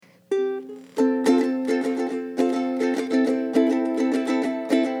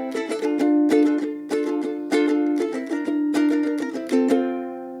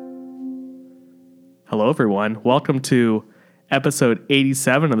everyone. Welcome to episode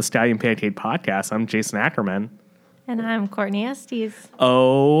 87 of the Stallion Pancake Podcast. I'm Jason Ackerman. And I'm Courtney Estes.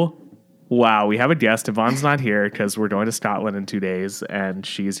 Oh, wow. We have a guest. Yvonne's not here because we're going to Scotland in 2 days, and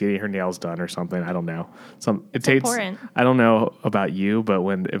she's getting her nails done or something. I don't know. It takes important. I don't know about you, but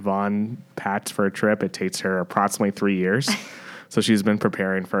when Yvonne packs for a trip, it takes her approximately 3 years. So she's been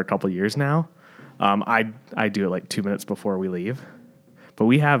preparing for a couple years now. I do it like 2 minutes before we leave. But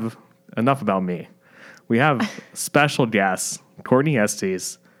we have enough about me. We have special guests, Courtney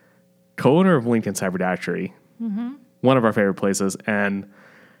Estes, co-owner of Lincoln's Haberdashery, one of our favorite places, and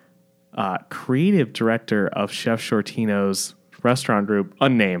creative director of Chef Shortino's restaurant group,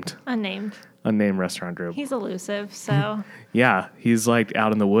 unnamed restaurant group. He's elusive, so. Yeah, he's like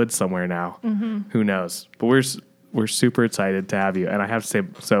out in the woods somewhere now. Who knows? But we're super excited to have you. And I have to say,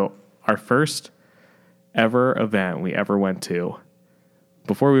 so our first ever event we ever went to,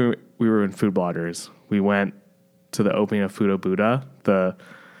 before we were in Food Bloggers, we went to the opening of Fudo Buddha, the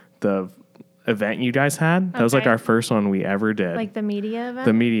event you guys had. That was like our first one we ever did. Like the media event?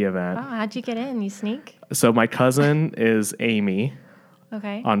 The media event. Oh, how'd you get in? You sneak? So my cousin is Amy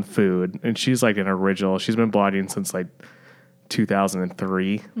on food, and she's like an original. She's been blogging since like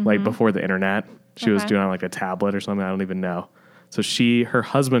 2003, like before the internet. She was doing it on like a tablet or something. I don't even know. So her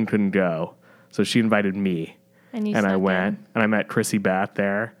husband couldn't go. So she invited me. And I went, and I met Chrissy Bath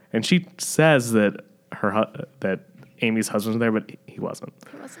there. And she says that that Amy's husband was there, but he wasn't.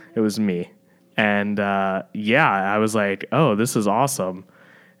 It was me. And I was like, oh, this is awesome.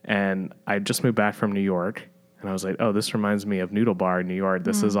 And I just moved back from New York, and I was like, oh, this reminds me of Noodle Bar in New York.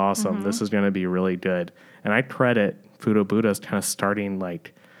 This is awesome. This is going to be really good. And I credit Fudo Buddha as kind of starting,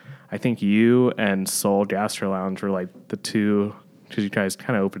 like, I think you and Soul Gastro Lounge were like the two, because you guys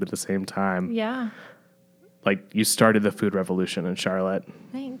kind of opened at the same time. Yeah. Like, you started the food revolution in Charlotte.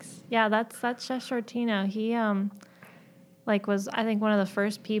 Thanks. Yeah, that's Chef Shortino. He was, I think, one of the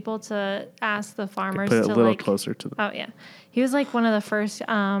first people to ask the farmers put it to a little closer to Oh yeah, he was like one of the first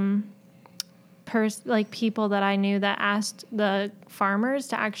people that I knew that asked the farmers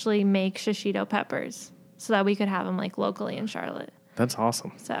to actually make shishito peppers so that we could have them like locally in Charlotte. That's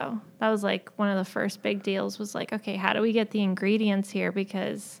awesome. So that was like one of the first big deals. Was like, okay, how do we get the ingredients here,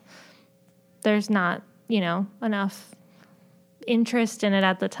 because there's not enough interest in it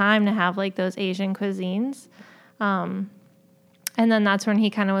at the time to have like those Asian cuisines. And then that's when he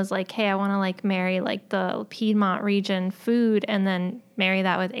kind of was like, hey, I want to like marry like the Piedmont region food and then marry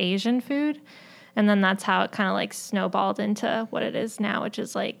that with Asian food. And then that's how it kind of like snowballed into what it is now, which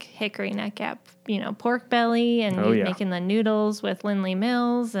is like Hickory Neck Gap, pork belly, and making the noodles with Lindley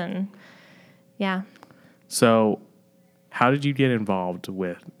Mills. And yeah. So how did you get involved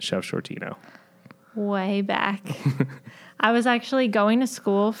with Chef Shortino? Way back. I was actually going to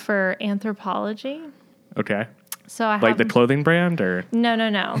school for anthropology. Okay. So I like the clothing brand, or? No.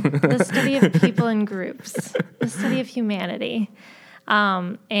 The study of people in groups, the study of humanity.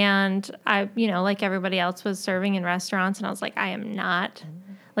 And I, like everybody else, was serving in restaurants, and I was like, I am not,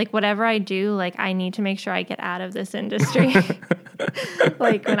 like, whatever I do, like, I need to make sure I get out of this industry.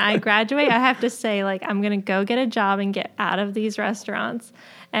 Like, when I graduate, I have to say, like, I'm going to go get a job and get out of these restaurants.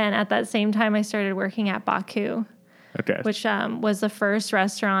 And at that same time, I started working at Baku, which was the first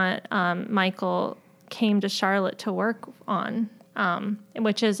restaurant Michael came to Charlotte to work on,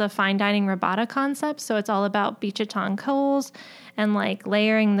 which is a fine dining robata concept. So it's all about Bichitan coals and like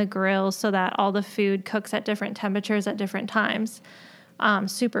layering the grill so that all the food cooks at different temperatures at different times.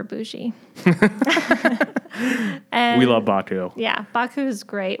 Super bougie. And we love Baku. Yeah, Baku is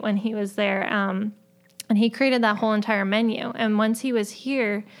great when he was there. And he created that whole entire menu. And once he was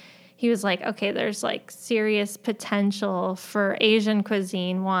here, he was like, okay, there's like serious potential for Asian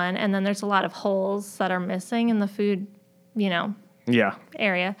cuisine, one, and then there's a lot of holes that are missing in the food,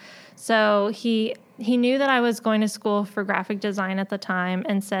 area. So he knew that I was going to school for graphic design at the time,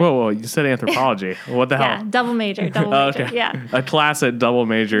 and said, Whoa, you said anthropology. What the hell? Yeah, double major. Okay. Yeah. A class at double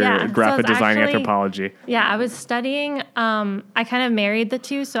major graphic design anthropology. Yeah, I was studying, I kind of married the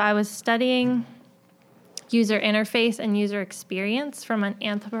two, so I was studying user interface and user experience from an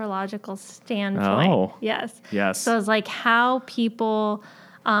anthropological standpoint. Oh. Yes. So it's like how people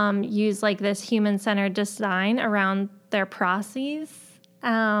use like this human-centered design around their processes.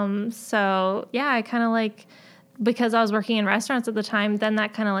 I kind of like, because I was working in restaurants at the time, then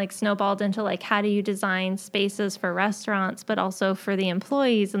that kind of like snowballed into like, how do you design spaces for restaurants, but also for the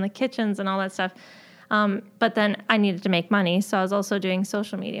employees and the kitchens and all that stuff. But then I needed to make money. So I was also doing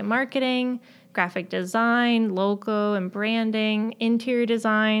social media marketing, graphic design, logo and branding, interior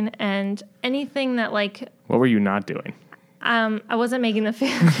design, and anything that like... What were you not doing? I wasn't making the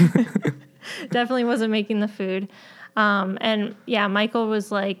food. Definitely wasn't making the food. And yeah, Michael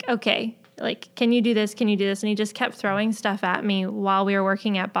was like, okay, like, can you do this? Can you do this? And he just kept throwing stuff at me while we were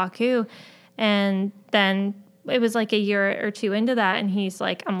working at Baku. And then it was like a year or two into that. And he's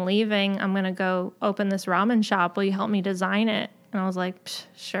like, I'm leaving. I'm going to go open this ramen shop. Will you help me design it? And I was like,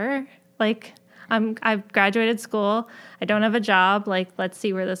 sure. Like, I've graduated school. I don't have a job. Like, let's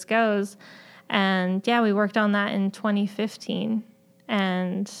see where this goes. And yeah, we worked on that in 2015.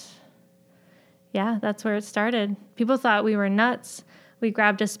 And yeah, that's where it started. People thought we were nuts. We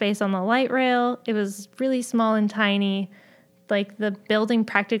grabbed a space on the light rail. It was really small and tiny. Like, the building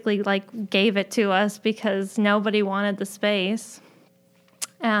practically like gave it to us because nobody wanted the space.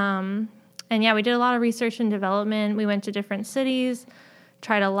 And yeah, we did a lot of research and development. We went to different cities,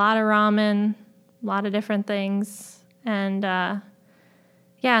 tried a lot of ramen, a lot of different things. And yeah,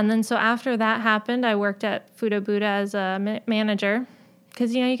 and then so after that happened, I worked at Fudo Buddha as a manager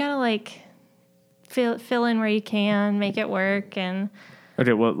because, you know, you got to like fill in where you can, make it work. And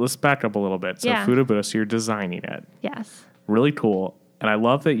okay, well, let's back up a little bit. So Yeah. Fudo Buddha, so you're designing it. yes, Really cool. And I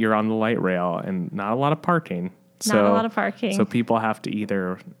love that you're on the light rail and not a lot of parking. not a lot of parking. So people have to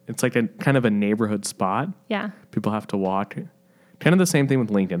either, it's like a kind of a neighborhood spot. Yeah. People have to walk. Kind of the same thing with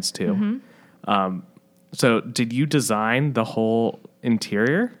Lincoln's too. So did you design the whole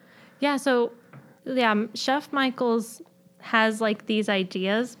interior? Yeah, so yeah, Chef Michaels has like these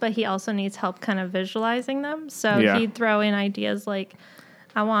ideas, but he also needs help kind of visualizing them. So Yeah. he'd throw in ideas like,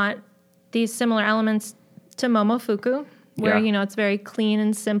 I want these similar elements to Momofuku, where, Yeah. you know, it's very clean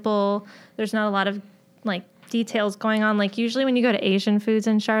and simple. There's not a lot of like details going on. Like usually when you go to Asian foods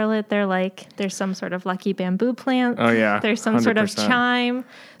in Charlotte, they're like, there's some sort of lucky bamboo plant. Oh, yeah, There's some sort of 100%. chime.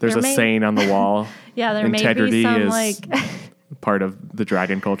 There's There a may- saying on the wall. Yeah, there may Integrity be some is like... part of the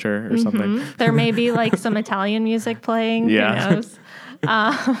dragon culture or something. There may be like some Italian music playing. Yeah. Who knows?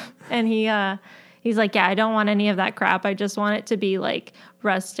 And he's like, yeah, I don't want any of that crap. I just want it to be like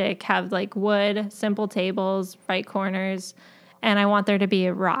rustic, have like wood, simple tables, right corners. And I want there to be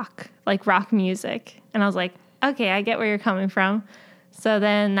a rock music. And I was like, okay, I get where you're coming from. So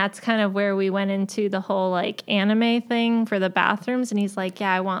then that's kind of where we went into the whole like anime thing for the bathrooms. And he's like,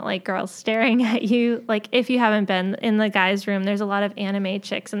 yeah, I want like girls staring at you. Like if you haven't been in the guys' room, there's a lot of anime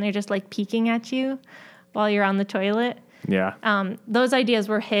chicks and they're just like peeking at you while you're on the toilet. Yeah. Those ideas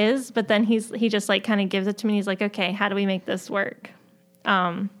were his, but then he just like kind of gives it to me. He's like, okay, how do we make this work?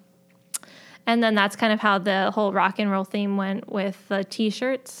 And then that's kind of how the whole rock and roll theme went with the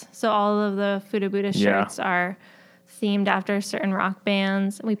t-shirts. So all of the Fudo Buddha shirts are themed after certain rock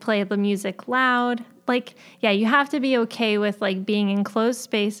bands. We play the music loud. Like, yeah, you have to be okay with like being in closed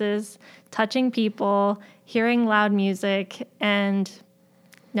spaces, touching people, hearing loud music, and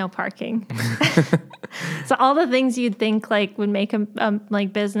no parking. So all the things you'd think like would make a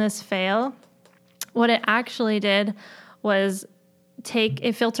like business fail, what it actually did was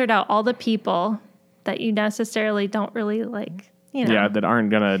it filtered out all the people that you necessarily don't really like. You know. Yeah, that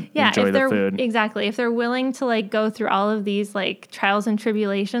aren't gonna enjoy if the they're food. exactly, if they're willing to like go through all of these like trials and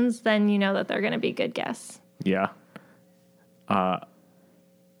tribulations, then you know that they're going to be good guests. Yeah.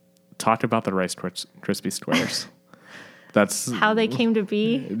 Talk about the Rice Krispie Squares. That's How they came to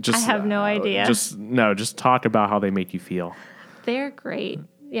be, I have no idea. Just talk about how they make you feel. They're great.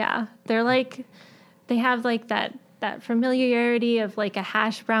 Yeah, they're like they have like that familiarity of like a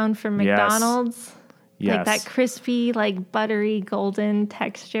hash brown from Yes. McDonald's. Yes. Like that crispy, like buttery, golden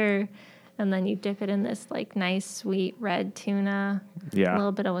texture. And then you dip it in this like nice, sweet red tuna. Yeah. A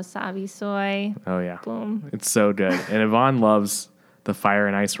little bit of wasabi soy. Oh yeah. Boom. It's so good. And Yvonne loves the fire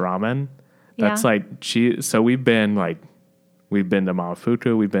and ice ramen. That's Yeah. like so we've been to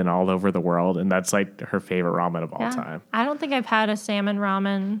Momofuku, we've been all over the world, and that's like her favorite ramen of all time. I don't think I've had a salmon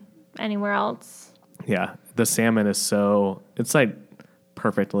ramen anywhere else. Yeah. The salmon is it's like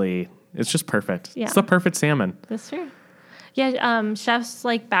perfectly, it's just perfect. Yeah. It's the perfect salmon. That's true. Yeah, Chef's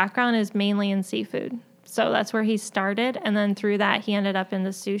like background is mainly in seafood. So that's where he started. And then through that, he ended up in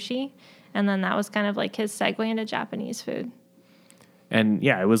the sushi. And then that was kind of like his segue into Japanese food. And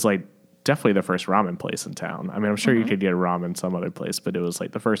yeah, it was like definitely the first ramen place in town. I mean, I'm sure Mm-hmm. you could get a ramen some other place, but it was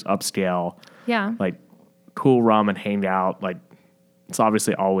like the first upscale, Yeah. like cool ramen hangout. Like it's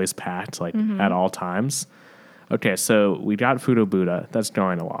obviously always packed, like Mm-hmm. at all times. Okay, so we got Fudo Buddha. That's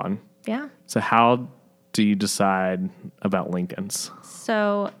going along. Yeah. So how do you decide about Lincoln's?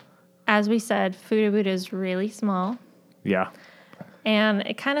 So as we said, Fudo Buddha is really small. Yeah. And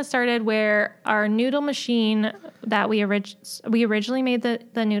it kind of started where our noodle machine that we originally made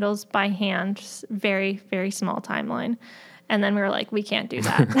the noodles by hand, just very, very small timeline. And then we were like, we can't do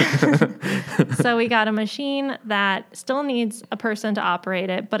that. So we got a machine that still needs a person to operate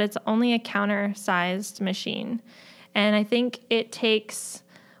it, but it's only a counter-sized machine. And I think it takes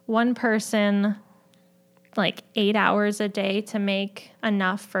one person like 8 hours a day to make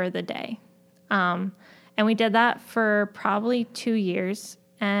enough for the day. And we did that for probably 2 years.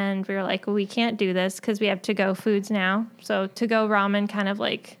 And we were like, well, we can't do this because we have to-go foods now. So to-go ramen kind of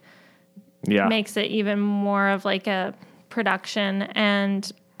like makes it even more of like a production. And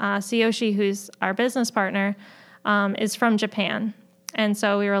Tsuyoshi, who's our business partner, is from Japan. And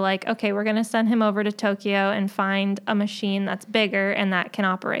so we were like, okay, we're going to send him over to Tokyo and find a machine that's bigger and that can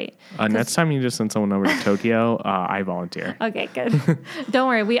operate. Next time you just send someone over to Tokyo, I volunteer. Okay, good. Don't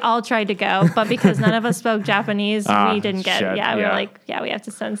worry. We all tried to go, but because none of us spoke Japanese, we didn't get it. Yeah, we were like, we have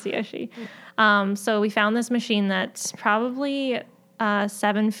to send Tsuyoshi. So we found this machine that's probably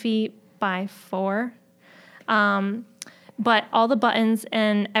 7 feet by 4. But all the buttons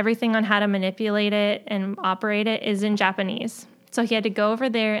and everything on how to manipulate it and operate it is in Japanese. So he had to go over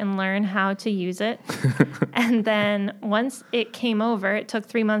there and learn how to use it. And then once it came over, it took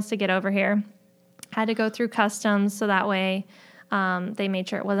 3 months to get over here. Had to go through customs so that way they made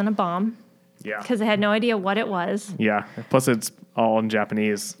sure it wasn't a bomb. Yeah. Because they had no idea what it was. Yeah. Plus it's all in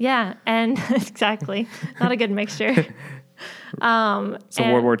Japanese. Yeah. And exactly. Not a good mixture. So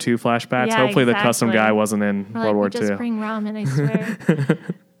World War II flashbacks. Yeah, Hopefully the exactly. custom guy wasn't in World War we II. just bring ramen, I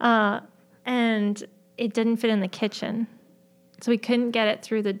swear. And it didn't fit in the kitchen. So we couldn't get it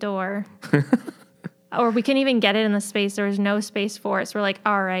through the door. Or we couldn't even get it in the space. There was no space for it. So we're like,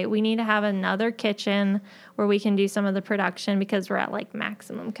 all right, we need to have another kitchen where we can do some of the production because we're at like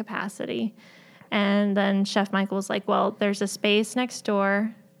maximum capacity. And then Chef Michael was like, well, there's a space next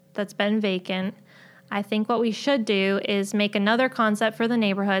door that's been vacant. I think what we should do is make another concept for the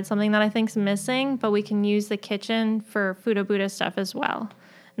neighborhood, something that I think's missing, but we can use the kitchen for Fuda Buddha stuff as well.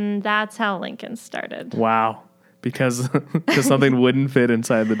 And that's how Lincoln started. Wow. Because something wouldn't fit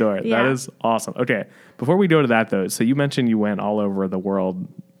inside the door. Yeah. That is awesome. Okay. Before we go to that, though, so you mentioned you went all over the world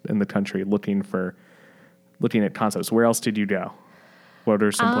in the country looking at concepts. Where else did you go? What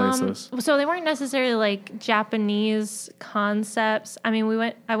are some places? So they weren't necessarily like Japanese concepts. I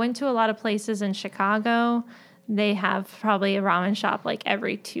mean, I went to a lot of places in Chicago. They have probably a ramen shop like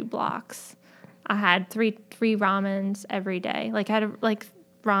every 2 blocks. I had three ramens every day. Like I had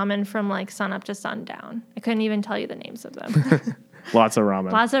ramen from like sun up to sundown. I couldn't even tell you the names of them. Lots of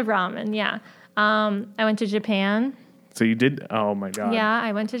ramen. Lots of ramen, yeah. I went to Japan. So you did? Oh my God. Yeah,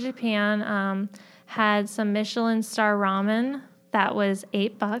 I went to Japan. Had some Michelin star ramen. That was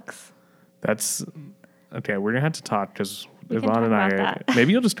 $8. That's okay. We're gonna have to talk because We can Yvonne and talk I. about that.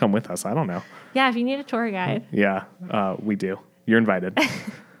 Maybe you'll just come with us. I don't know. Yeah, if you need a tour guide. Yeah, we do. You're invited.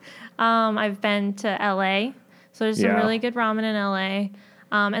 I've been to LA. So there's some Yeah. really good ramen in LA.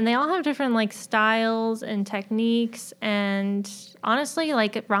 And they all have different like styles and techniques. And honestly,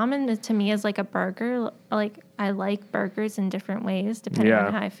 like ramen to me is like a burger. Like I like burgers in different ways depending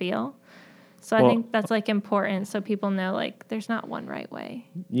on how I feel. So I think that's like important so people know like there's not one right way.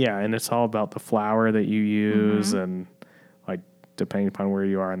 Yeah, and it's all about the flour that you use and like depending upon where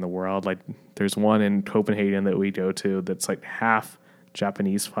you are in the world. Like there's one in Copenhagen that we go to that's like half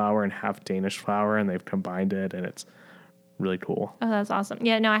Japanese flour and half Danish flour and they've combined it and it's really cool. Oh, that's awesome.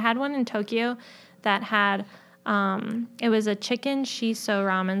 Yeah, no, I had one in Tokyo that had, it was a chicken shiso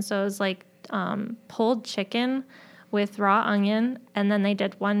ramen. So it was like pulled chicken with raw onion. And then they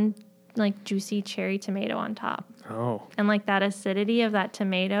did one like juicy cherry tomato on top. Oh. And like that acidity of that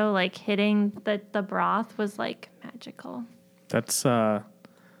tomato, like hitting the broth was like magical. That's,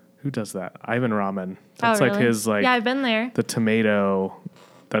 who does that? Ivan Ramen. That's really? like his, like. Yeah, I've been there. The tomato,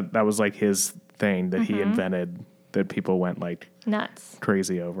 that was like his thing that he invented that people went like nuts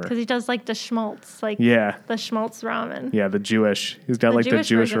crazy over. Because he does like the schmaltz, like Yeah. the schmaltz ramen. Yeah, he's got like the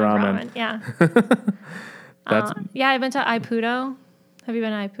Jewish version of ramen. Yeah. That's Yeah, I've been to Ippudo. Have you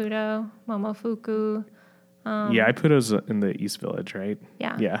been to Ippudo? Momofuku. yeah, Ipudo's in the East Village, right?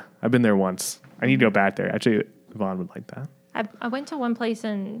 Yeah. Yeah, I've been there once. I need to go back there. Actually, Yvonne would like that. I went to one place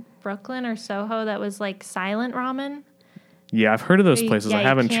in Brooklyn or Soho that was like silent ramen. Yeah, I've heard of those Where you- places. yeah, I you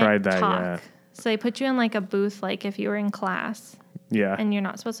haven't can't tried that talk. yet. So they put you in like a booth, like if you were in class, Yeah, and you're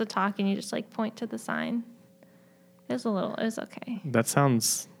not supposed to talk, and you just like point to the sign. It was okay. that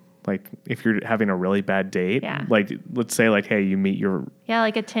sounds like if you're having a really bad date. Yeah. Like, let's say like, hey, you meet your Yeah,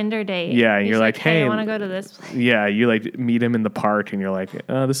 like a Tinder date. Yeah, and you're just like, hey, I want to go to this place. yeah, you like meet him in the park, and you're like,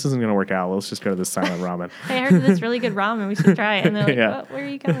 this isn't gonna work out. Let's just go to this silent ramen. Hey, I heard of this really good ramen. We should try it. And they're like, Yeah. Where are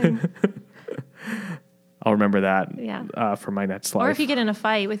you going? I'll remember that. Yeah. For my next life. Or if you get in a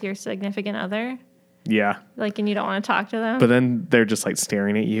fight with your significant other, Yeah. Like, and you don't want to talk to them. But then they're just like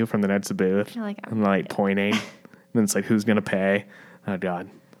staring at you from the next booth. You're like, and like pointing. And then it's like, who's going to pay? Oh, God.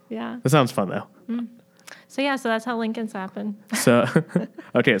 Yeah. That sounds fun, though. So that's how Lincoln's happen. So,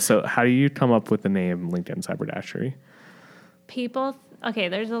 okay. So how do you come up with the name Lincoln's Haberdashery?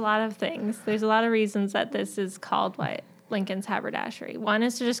 There's a lot of things. There's a lot of reasons that this is called Lincoln's Haberdashery. One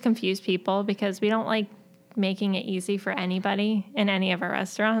is to just confuse people because we don't like making it easy for anybody in any of our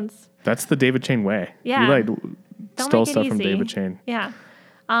restaurants. That's the David Chang way. Yeah. You like Don't stole make it stuff from easy. David Chang. Yeah.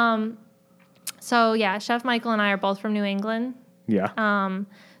 So yeah, Chef Michael and I are both from New England. Yeah.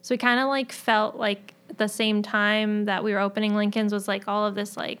 So we kind of like felt like at the same time that we were opening Lincoln's was like all of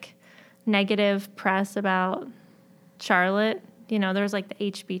this like negative press about Charlotte. You know, there was like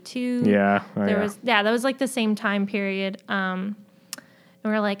the HB2. Yeah. Oh, That was like the same time period. And we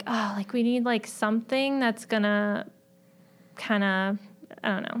were like, oh, like we need like something that's gonna kind of, I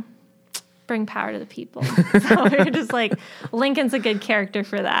don't know, bring power to the people. So we were just like, Lincoln's a good character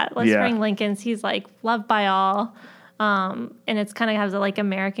for that. Let's bring Lincoln's. He's like loved by all. And it's kind of has a like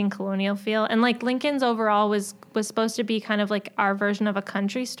American colonial feel. And like Lincoln's overall was supposed to be kind of like our version of a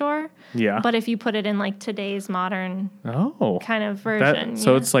country store. Yeah. But if you put it in like today's modern kind of version.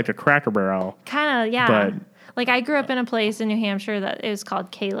 So it's like a Cracker Barrel. Kind of, yeah. But like I grew up in a place in New Hampshire that it was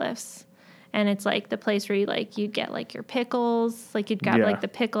called Califf's. And it's like the place where you'd get like your pickles, like you'd grab like the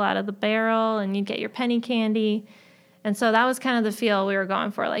pickle out of the barrel and you'd get your penny candy. And so that was kind of the feel we were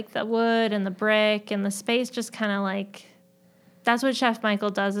going for, like the wood and the brick and the space just kind of like, that's what Chef Michael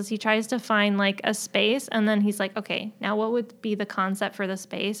does is he tries to find like a space and then he's like, okay, now what would be the concept for the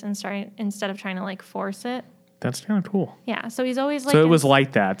space instead of trying to like force it. That's kind of cool. Yeah. So he's always like. So it was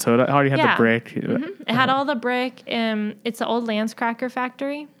like that. So it already had the brick. Mm-hmm. It had all the brick. It's the old Lance Cracker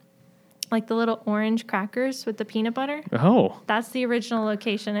Factory. Like the little orange crackers with the peanut butter. Oh. That's the original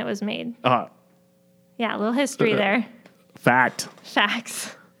location it was made. Yeah, a little history there. Facts.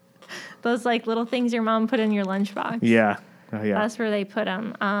 Those like little things your mom put in your lunchbox. Yeah. Oh, yeah. That's where they put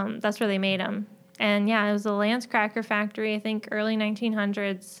them. That's where they made them. And yeah, it was the Lance Cracker Factory, I think early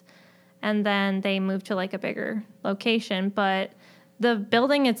 1900s. And then they moved to like a bigger location. But the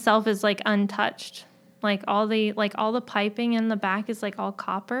building itself is like untouched. Like all the piping in the back is like all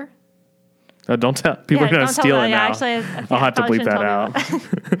copper. Oh, don't tell. People are going to steal it now. Actually, I'll have to bleep that out.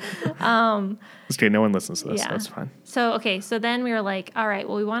 It's okay. No one listens to this. Yeah. That's fine. So then we were like, all right,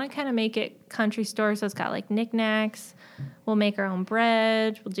 well, we want to kind of make it country store. So it's got like knickknacks. We'll make our own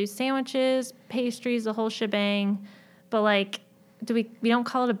bread. We'll do sandwiches, pastries, the whole shebang. But like, we don't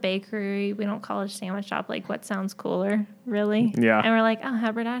call it a bakery. We don't call it a sandwich shop. Like, what sounds cooler, really? Yeah. And we're like,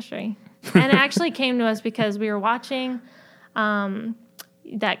 haberdashery. And it actually came to us because we were watching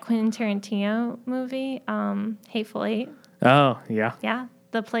that Quentin Tarantino movie, Hateful Eight. Oh, yeah. Yeah.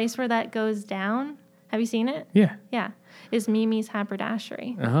 The place where that goes down. Have you seen it? Yeah. Yeah. Is Mimi's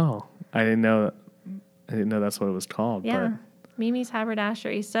Haberdashery. Oh, I didn't know that's what it was called. Yeah. But Mimi's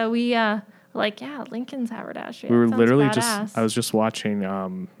Haberdashery. So we Lincoln's Haberdashery. We were literally I was just watching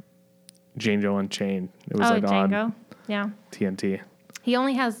Django Unchained. It was Django. on TNT. He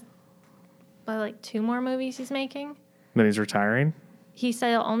only has 2 more movies he's making. Then he's retiring? He said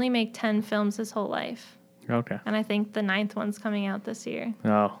he'll only make 10 films his whole life. Okay. And I think the 9th one's coming out this year.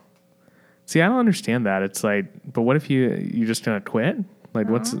 Oh. See, I don't understand that. It's like, but what if you're just going to quit? Like,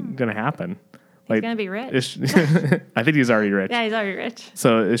 what's going to happen? He's going to be rich. I think he's already rich. Yeah, he's already rich.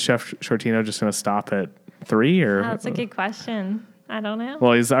 So is Chef Shortino just going to stop at 3? Or? That's a good question. I don't know.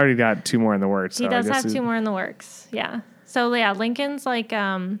 Well, he's already got 2 more in the works. He does have 2 more in the works. Yeah. So, yeah, Lincoln's like,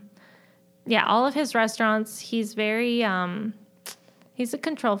 all of his restaurants, he's very, he's a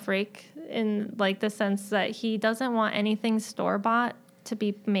control freak in like the sense that he doesn't want anything store-bought to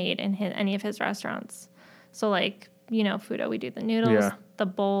be made in any of his restaurants. So like, Fudo, we do the noodles, the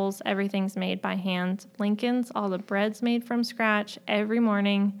bowls, everything's made by hand. Lincoln's, all the bread's made from scratch every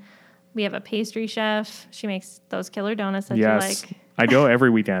morning. We have a pastry chef. She makes those killer donuts that you like. I go every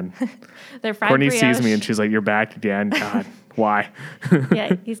weekend. They're fried Courtney brioche. sees me and she's like, "You're back again." God, why?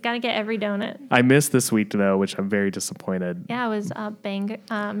 Yeah, he's got to get every donut. I missed this week though, which I'm very disappointed. Yeah, it was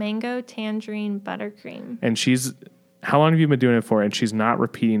mango tangerine buttercream. And how long have you been doing it for? And she's not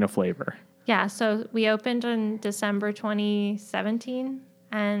repeating a flavor. Yeah, so we opened in December 2017,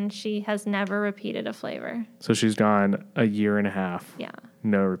 and she has never repeated a flavor. So she's gone a year and a half. Yeah.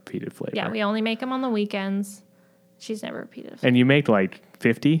 No repeated flavor. Yeah, we only make them on the weekends. She's never repeated a flavor. And you make like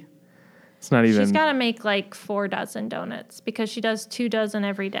 50? It's not even... She's got to make like 4 dozen donuts because she does 2 dozen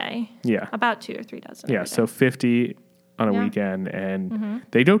every day. Yeah. About 2 or 3 dozen Yeah, so 50 on a weekend, and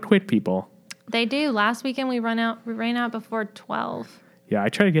they don't quit people. They do. Last weekend we ran out before 12. Yeah, I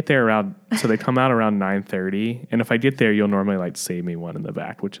try to get there around, so they come out around 9:30. And if I get there, you'll normally like save me one in the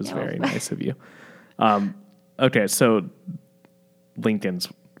back, which is very nice of you. Okay, so Lincoln's,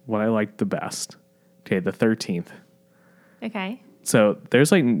 what I like the best. Okay, the 13th. Okay. So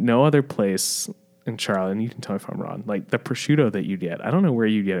there's like no other place in Charlotte, and you can tell me if I'm wrong. Like the prosciutto that you get, I don't know where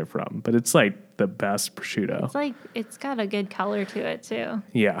you get it from, but it's like the best prosciutto. It's like, it's got a good color to it too.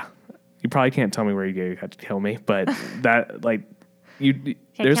 Yeah. You probably can't tell me where you get it. You have to kill me, but that like Okay,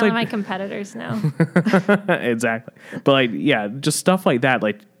 there's killing like my competitors now. exactly. But like, yeah, just stuff like that.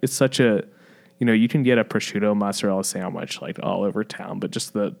 Like it's such a, you can get a prosciutto mozzarella sandwich like all over town, but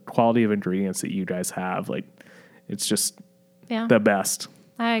just the quality of ingredients that you guys have, like it's just the best.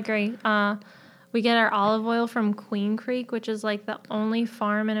 I agree. We get our olive oil from Queen Creek, which is like the only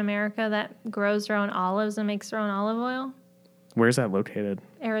farm in America that grows their own olives and makes their own olive oil. Where's that located?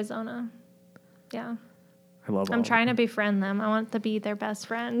 Arizona. Yeah. I love I'm trying to befriend them. I want to be their best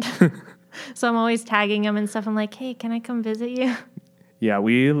friend. So I'm always tagging them and stuff. I'm like, hey, can I come visit you? Yeah,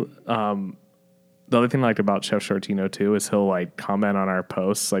 the other thing I liked about Chef Shortino too is he'll like comment on our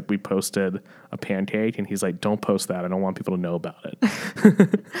posts. Like we posted a pancake and he's like, don't post that. I don't want people to know about it.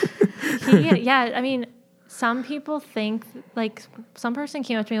 Yeah, I mean, some people think, like, some person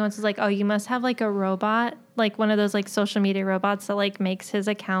came up to me once and was like, oh, you must have like a robot, like one of those like social media robots that like makes his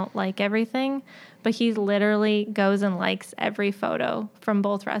account like everything. But he literally goes and likes every photo from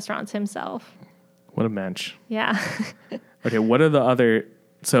both restaurants himself. What a mensch. Yeah. Okay, what are the other,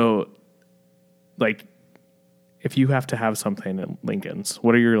 so like if you have to have something at Lincoln's,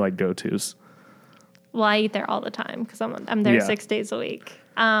 what are your like go-tos? Well, I eat there all the time because I'm there 6 days a week.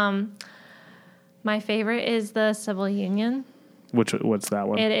 My favorite is the Civil Union. What's that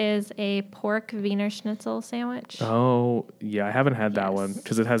one? It is a pork Wiener Schnitzel sandwich. Oh, yeah, I haven't had that one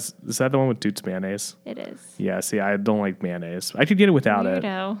because is that the one with Duke's mayonnaise? It is. Yeah, see, I don't like mayonnaise. I could get it without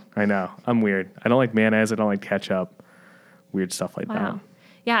Weirdo. it. I know. I'm weird. I don't like mayonnaise. I don't like ketchup. Weird stuff like that.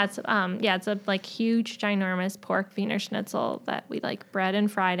 Yeah, it's a like huge, ginormous pork Wiener Schnitzel that we like bread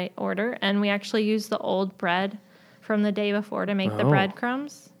and fried order, and we actually use the old bread from the day before to make the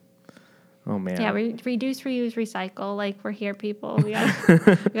breadcrumbs. Oh man. Yeah, we reduce, reuse, recycle. Like we're here, people. We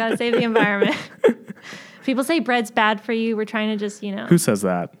gotta save the environment. People say bread's bad for you. We're trying to just Who says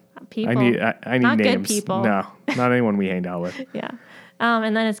that? People. I need not names. Good people. No, not anyone we hang out with. Yeah.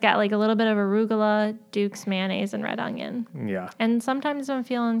 And then it's got like a little bit of arugula, Duke's mayonnaise, and red onion. Yeah. And sometimes if I'm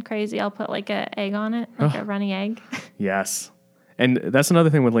feeling crazy, I'll put like an egg on it, like a runny egg. Yes. And that's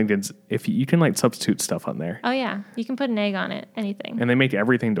another thing with Lincoln's. If you can like substitute stuff on there. Oh yeah, you can put an egg on it, anything. And they make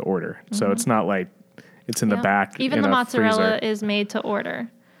everything to order, so it's not like it's in the back. Even the mozzarella freezer. is made to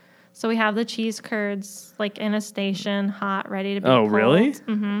order. So we have the cheese curds like in a station, hot, ready to be Oh pulled. really?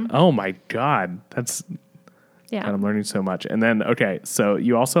 Mm-hmm. Oh my God, that's. Yeah. God, I'm learning so much. And then so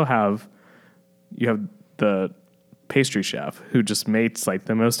you also have the pastry chef who just makes like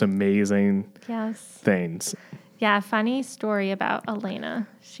the most amazing things. Yeah, funny story about Elena.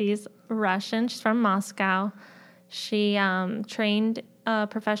 She's Russian. She's from Moscow. She trained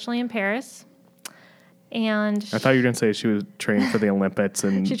professionally in Paris. And I thought you were going to say she was trained for the Olympics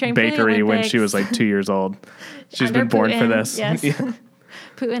and bakery bakery when she was like 2 years old. She's been born for this. Yes.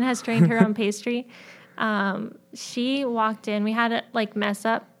 Putin has trained her on pastry. She walked in. We had to like mess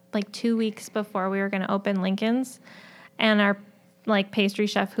up like 2 weeks before we were going to open Lincoln's. And our like pastry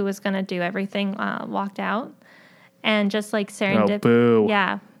chef who was going to do everything walked out. And just like serendipity. Oh, boo.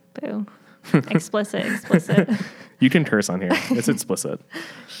 Yeah, boo. Explicit. You can curse on here. It's explicit.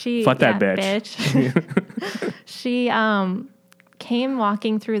 Fuck that bitch. She came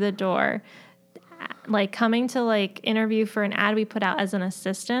walking through the door, like coming to like interview for an ad we put out as an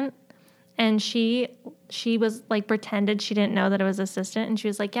assistant. And she was like pretended she didn't know that it was assistant. And she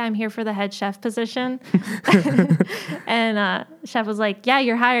was like, yeah, I'm here for the head chef position. And chef was like, yeah,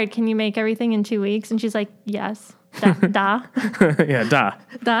 you're hired. Can you make everything in 2 weeks? And she's like, yes. Da. Yeah,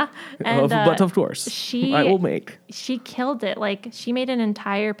 da. And, but of course, I will make. She killed it. Like she made an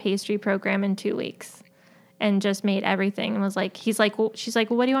entire pastry program in 2 weeks and just made everything. And was like, she's like, well,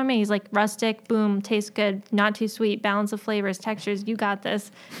 what do you want me? He's like, rustic, boom, tastes good, not too sweet, balance of flavors, textures. You got this.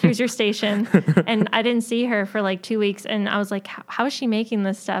 Here's your station. And I didn't see her for like 2 weeks. And I was like, how is she making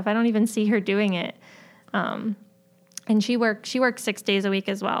this stuff? I don't even see her doing it. And she works 6 days a week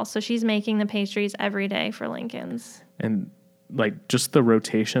as well. So she's making the pastries every day for Lincoln's. And like just the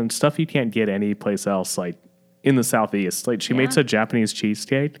rotation, stuff you can't get anyplace else, like in the Southeast. Like she makes a Japanese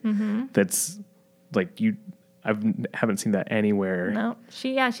cheesecake that's like I haven't seen that anywhere. No,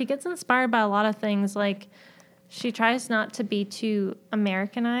 she gets inspired by a lot of things. Like she tries not to be too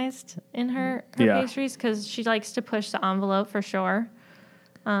Americanized in her pastries because she likes to push the envelope for sure.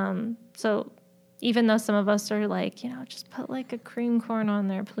 So even though some of us are like, just put like a cream corn on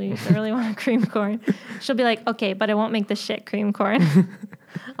there, please. I really want a cream corn. She'll be like, okay, but I won't make the shit cream corn.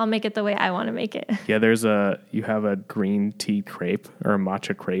 I'll make it the way I want to make it. Yeah, you have a green tea crepe or a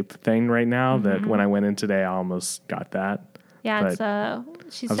matcha crepe thing right now that when I went in today, I almost got that. Yeah, But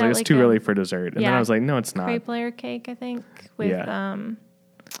she's I was like, it's too early for dessert. And then I was like, no, it's not. Crepe layer cake, I think, with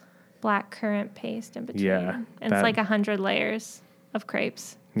black currant paste in between. Yeah. And it's like 100 layers of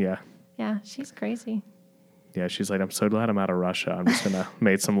crepes. Yeah. Yeah, she's crazy. Yeah, she's like, I'm so glad I'm out of Russia. I'm just going to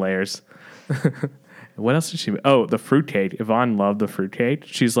make some layers. What else did she make? Oh, the fruitcake. Yvonne loved the fruitcake.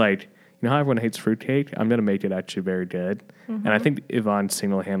 She's like, you know how everyone hates fruitcake? I'm going to make it actually very good. And I think Yvonne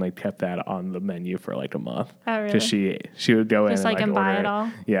single-handedly kept that on the menu for like a month. Oh, really? Because she would go just in and buy order it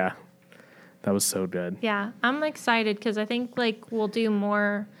all? Yeah. That was so good. Yeah, I'm excited because I think like we'll do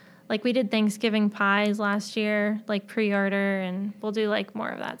more. Like we did Thanksgiving pies last year, like pre-order, and we'll do like more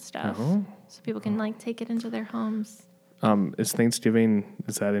of that stuff. Oh. So people can like take it into their homes. Is Thanksgiving,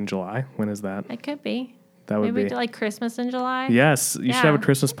 is that in July? When is that? It could be. That would Maybe we be. do like Christmas in July. Yes, you should have a Yeah.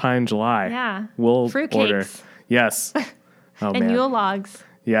 Christmas pie in July. Yeah. We'll Fruitcakes. order. Yes. Oh, And man. Yule logs.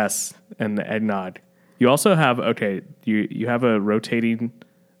 Yes, and the eggnog. You also have, you have a rotating,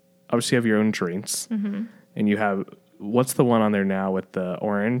 obviously you have your own drinks. And you have, what's the one on there now with the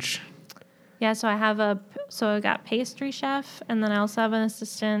orange? Yeah, so I got pastry chef, and then I also have an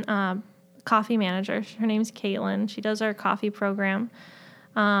assistant coffee manager. Her name's Caitlin. She does our coffee program.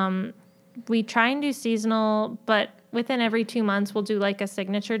 We try and do seasonal, but within every 2 months, we'll do like a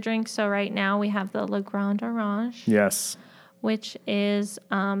signature drink. So right now we have the Le Grand Orange, Yes. which is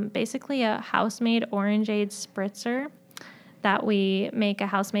basically a house-made orangeade spritzer that we make a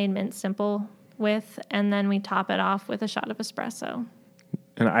house-made mint simple with, and then we top it off with a shot of espresso.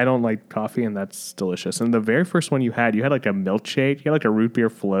 And I don't like coffee, and that's delicious. And the very first one you had like a milkshake. You had like a root beer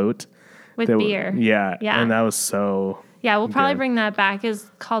float. With that beer. Yeah. Yeah. And that was so, Yeah, we'll probably Good. bring that back.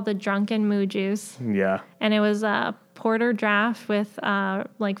 It's called the Drunken Moo Juice. yeah. And it was a porter draft with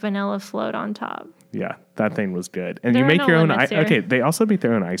like vanilla float on top. Yeah, that thing was good. And There you are make no your own. limits here. Okay, they also make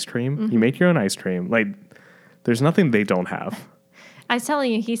their own ice cream. You make your own ice cream. Like, there's nothing they don't have. I was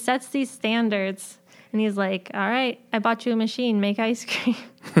telling you, he sets these standards. And he's like, all right, I bought you a machine, make ice cream.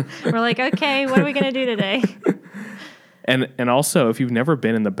 We're like, okay, what are we going to do today? And also, if you've never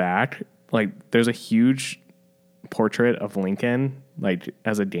been in the back, like, there's a huge portrait of Lincoln, like,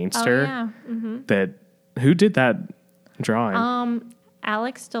 as a gangster. Oh, yeah. That, who did that drawing?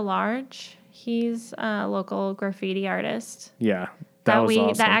 Alex DeLarge, he's a local graffiti artist. Yeah, that was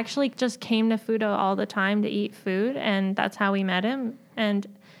awesome. That actually just came to Fudo all the time to eat food, and that's how we met him. And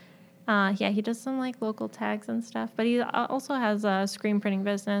he does some like local tags and stuff, but he also has a screen printing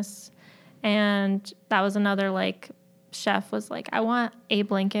business. And that was another like chef was like, I want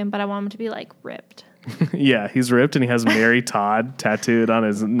Abe Lincoln, but I want him to be like ripped. Yeah, he's ripped and he has Mary Todd tattooed on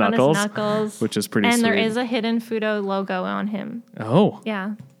his knuckles. Which is pretty and sweet. there is a hidden Fudo logo on him. Oh.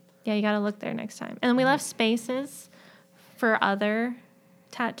 Yeah. Yeah, you got to look there next time. And we left spaces for other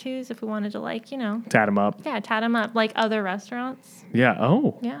tattoos if we wanted to tat him up. Yeah, tat them up like other restaurants. Yeah.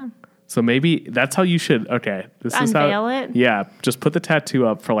 Oh. Yeah. So maybe that's how you should. Okay, this is how. Unveil it? Yeah, just put the tattoo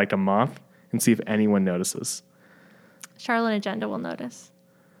up for like a month and see if anyone notices. Charlotte Agenda will notice.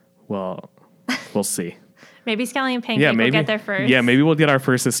 Well, we'll see. Maybe Scallion and Pancake Yeah, maybe will get there first. Yeah, maybe we'll get our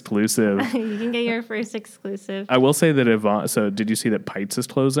first exclusive. You can get your first exclusive. I will say that Yvonne. So, did you see that Pites is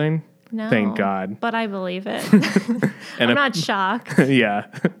closing? No. Thank God. But I believe it. And I'm not shocked. Yeah,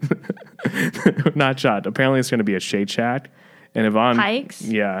 not shocked. Apparently, it's going to be a Shake Shack. And Yvonne. Pikes?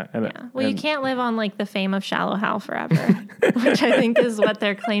 Yeah. Yeah. Well, you can't live on like the fame of Shallow Hal forever, which I think is what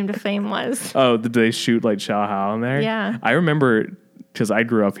their claim to fame was. Oh, did they shoot like Shao Hao in there? Yeah. I remember because I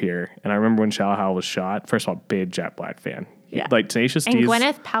grew up here, and I remember when Shao Hao was shot. First of all, big Jack Black fan. Yeah. Like Tenacious And D's.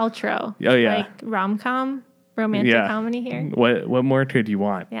 Gwyneth Paltrow. Oh, yeah. Like rom-com, romantic comedy here. What more could you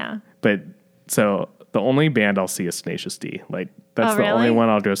want? Yeah. But so the only band I'll see is Tenacious D. Like that's Oh, the only really? one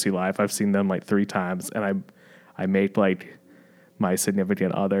I'll go see live. I've seen them like 3 times, and I make like my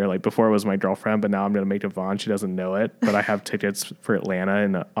significant other. Like before it was my girlfriend, but now I'm gonna make Yvonne. She doesn't know it, but I have tickets for Atlanta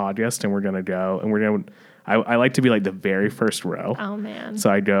in August, and we're gonna go. And we're gonna. I like to be like the very first row. Oh man. So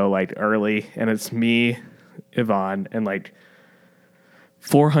I go like early, and it's me, Yvonne, and like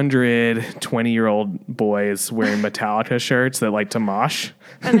 420-year-old boys wearing Metallica shirts that like to mosh.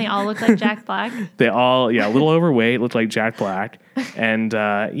 And they all look like Jack Black. They all, a little overweight, look like Jack Black, and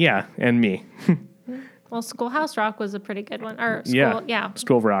and me. Well, Schoolhouse Rock was a pretty good one. Or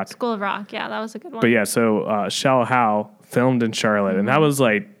School of Rock. School of Rock. Yeah, that was a good one. But yeah, so Shao Hao filmed in Charlotte, and that was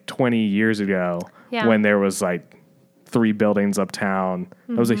like 20 years ago Yeah. when there was like 3 buildings uptown.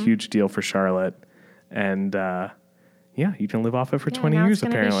 That was a huge deal for Charlotte. And yeah, you can live off it for 20 now years it's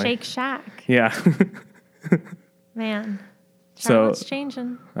gonna apparently. be Shake Shack. Yeah. Man, So- Charlotte's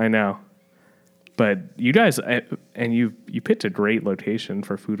changing. I know. But you guys, and you picked a great location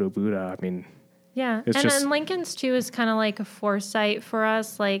for Fudo Buddha. I mean, Yeah, It's and just- then Lincoln's too is kind of like a foresight for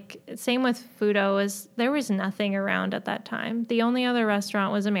us. Like same with Fudo, is there was nothing around at that time. The only other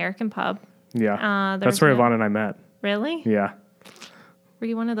restaurant was American Pub. yeah. there's That's where no- Yvonne and I met. Really? Yeah. Were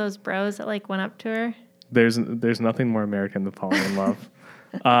you one of those bros that like went up to her? There's nothing more American than falling in love.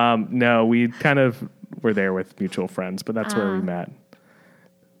 No, we kind of were there with mutual friends, but that's where we met.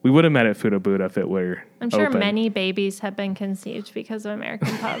 We would have met at Fudo Buddha if it were I'm sure open. many babies have been conceived because of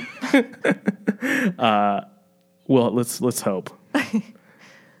American Pub. Well, let's hope.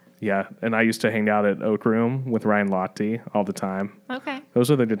 Yeah, and I used to hang out at Oak Room with Ryan Lochte all the time. Okay.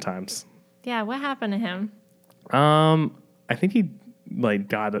 Those are the good times. Yeah, what happened to him? I think he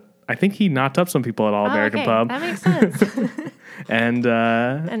I think he knocked up some people at All American okay. Pub, That makes sense. and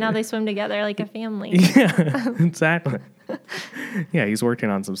And now they swim together like a family. yeah, exactly. Yeah, he's working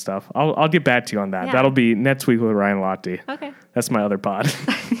on some stuff. I'll get back to you on that. Yeah. That'll be next week with Ryan Lochte. Okay. That's my other pod.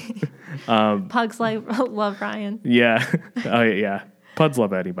 Pugs like love Ryan. Yeah. Oh yeah. Puds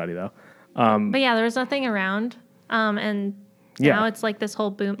love anybody though. But yeah, there was nothing around. And Yeah. now it's like this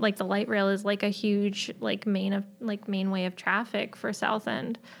whole boom, like the light rail is like a huge main way of traffic for South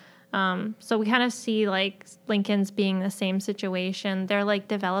End. So we kind of see like Lincoln's being the same situation. They're like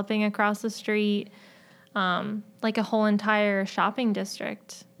developing across the street, like a whole entire shopping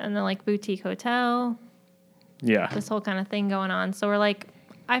district and then like boutique hotel, Yeah. this whole kind of thing going on. So we're like,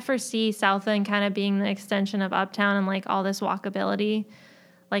 I foresee South End kind of being the extension of Uptown and like all this walkability.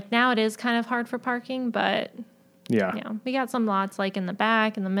 Like now it is kind of hard for parking, but Yeah. you know, we got some lots like in the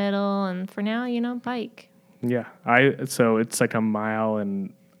back, in the middle, and for now, you know, bike. Yeah. So it's like 1.5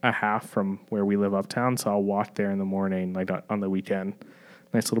 miles from where we live uptown. So I'll walk there in the morning, like on the weekend.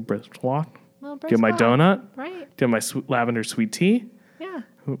 Nice little brisk walk. Well, Get my brisk walk. donut. Right. Get my lavender sweet tea. Yeah.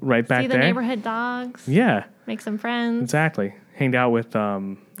 Right back See the there. neighborhood dogs. Yeah. Make some friends. Exactly. Hanged out with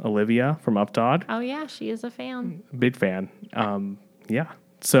Olivia from Updod. Oh yeah, she is a fan. Big fan. Yeah.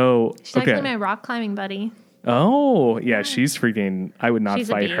 So She's actually my rock climbing buddy. Oh, yeah, she's freaking. I would not She's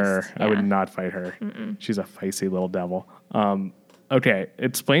a fight her. beast, I would yeah. not fight her. She's a feisty little devil. Okay,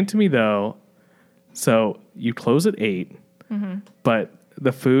 explain to me though. So you close at 8, but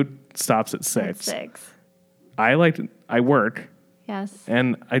the food stops at 6. At 6. I work, Yes.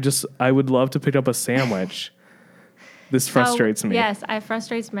 and I would love to pick up a sandwich. This frustrates me. Yes, it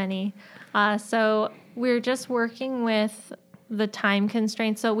frustrates many. So we're just working with the time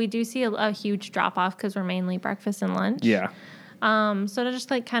constraints. So we do see a huge drop off because we're mainly breakfast and lunch. Yeah. So to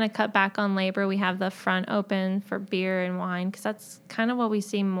just like kind of cut back on labor, we have the front open for beer and wine because that's kind of what we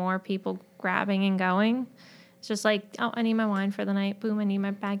see more people grabbing and going. It's just like, oh, I need my wine for the night. Boom, I need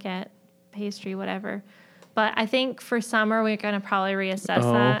my baguette, pastry, whatever. But I think for summer, we're going to probably reassess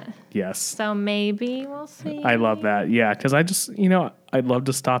that. Yes. So maybe we'll see. I love that. Yeah, because I'd love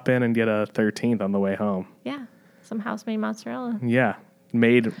to stop in and get a 13th on the way home. Yeah, some house-made mozzarella. Yeah,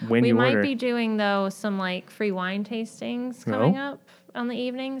 made when We you might order. be doing, though, some like free wine tastings coming up on the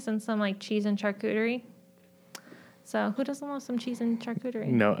evenings and some like cheese and charcuterie. So who doesn't love some cheese and charcuterie?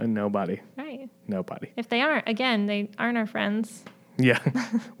 No, nobody. Right. Nobody. If they aren't, again, they aren't our friends. Yeah,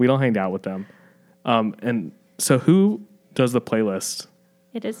 we don't hang out with them. And so who does the playlist?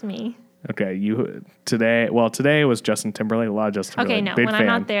 It is me. Okay, today it was Justin Timberlake. A lot of Justin Timberlake. Okay, no, Big when fan. I'm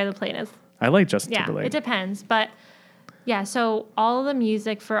not there, the playlist. I like Justin Yeah, Timberlake. it depends. But yeah, so all of the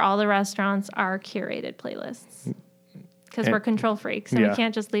music for all the restaurants are curated playlists because we're control freaks and yeah. we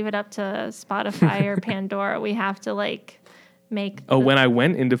can't just leave it up to Spotify or Pandora. We have to like make. When I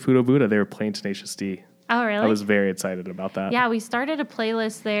went into Fudo Buddha, they were playing Tenacious D. Oh, really? I was very excited about that. Yeah, we started a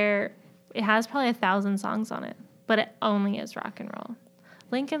playlist there. It has probably 1,000 songs on it, but it only is rock and roll.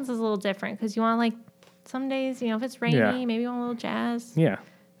 Lincoln's is a little different because you want like some days, if it's rainy, Yeah. maybe you want a little jazz. Yeah.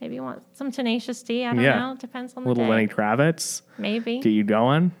 Maybe you want some Tenacious D. I don't Yeah. know. Depends on the Little day. Lenny Kravitz. Maybe. Get you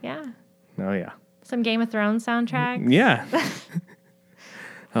going. Yeah. Oh, yeah. Some Game of Thrones soundtracks. Yeah.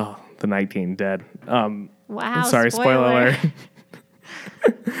 Oh, the Night King dead. Wow. Sorry, spoiler alert.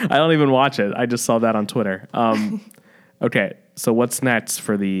 I don't even watch it. I just saw that on Twitter. Okay, so what's next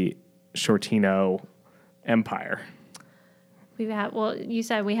for the Shortino empire? You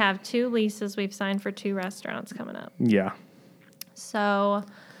said we have 2 leases we've signed for 2 restaurants coming up. Yeah. So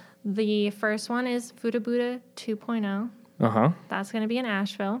the first one is Fudo Buddha 2.0. Uh-huh. That's going to be in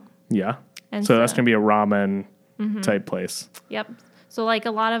Asheville. Yeah. And So that's going to be a ramen type place. Yep. So like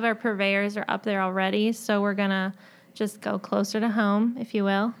a lot of our purveyors are up there already. So we're going to just go closer to home, if you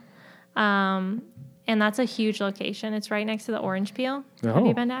will. And that's a huge location. It's right next to the Orange Peel. Oh. Have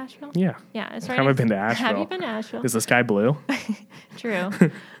you been to Asheville? Yeah. Yeah, it's right. Have I been to Asheville? Have you been to Asheville? Is the sky blue? True.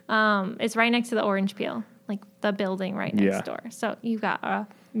 It's right next to the Orange Peel, like the building right next door. So you've got a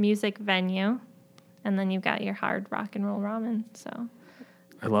music venue, and then you've got your hard rock and roll ramen. So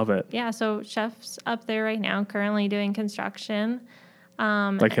I love it. yeah, so chef's up there right now, currently doing construction.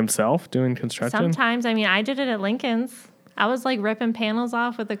 Like himself doing construction? Sometimes, I mean, I did it at Lincoln's. I was like ripping panels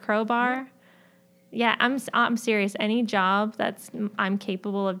off with a crowbar. Yeah, I'm serious. Any job I'm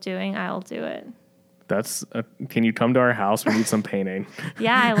capable of doing, I'll do it. Can you come to our house? We need some painting.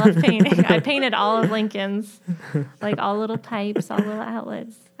 Yeah, I love painting. I painted all of Lincoln's, like all little pipes, all little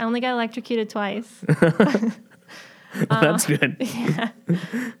outlets. I only got electrocuted twice. That's good. Yeah.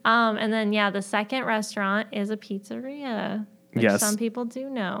 And then, the second restaurant is a pizzeria, which Yes. some people do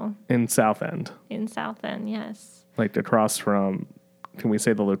know. In South End. In South End, yes. Like across from, can we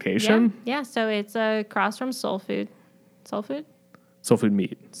say the location? Yeah, so it's across from Soul Food. Soul Food? Soul Food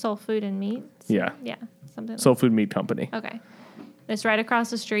Meat. Soul Food and Meat? Yeah. Yeah, something Soul Food Meat Company. Okay. It's right across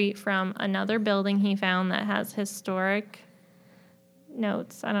the street from another building he found that has historic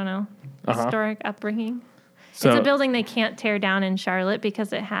notes. I don't know. Historic upbringing. So, It's a building they can't tear down in Charlotte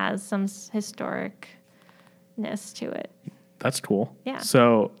because it has some historicness to it. that's cool. Yeah.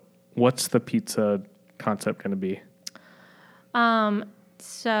 So what's the pizza concept going to be?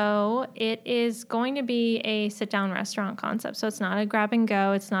 So it is going to be a sit-down restaurant concept. So it's not a grab and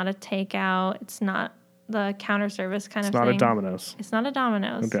go. It's not a takeout. It's not the counter service kind of It's not thing. a Domino's. It's not a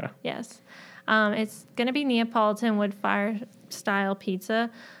Domino's. Okay. Yes. It's going to be Neapolitan wood fire style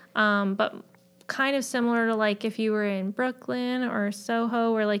pizza, but kind of similar to like if you were in Brooklyn or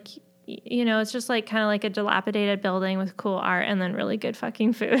Soho, where like, it's just like kind of like a dilapidated building with cool art and then really good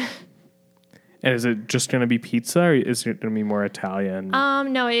fucking food. And is it just going to be pizza or is it going to be more Italian?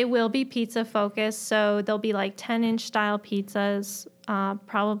 No, it will be pizza focused. So there'll be like 10-inch style pizzas,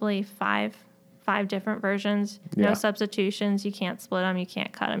 probably five different versions. Yeah. No substitutions. You can't split them. You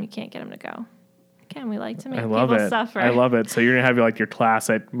can't cut them. You can't get them to go. Again, we like to make I love people it. suffer. I love it. So you're going to have like your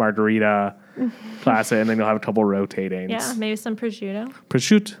classic margarita, classic, and then you'll have a couple rotating. Yeah, maybe some prosciutto.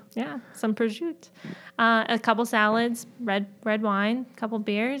 Prosciutto. Yeah, some prosciutto. A couple salads, red wine, a couple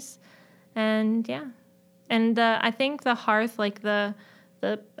beers, and yeah. And I think the hearth, like the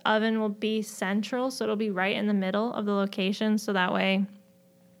oven will be central, so it'll be right in the middle of the location, so that way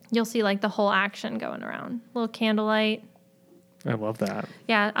you'll see like the whole action going around. Little candlelight. I love that.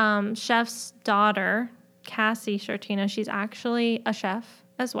 Yeah, chef's daughter, Cassie Shortino, she's actually a chef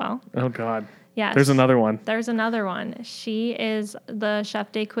as well. Oh, God. Yes. There's another one. There's another one. She is the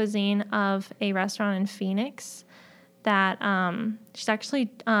chef de cuisine of a restaurant in Phoenix that she's actually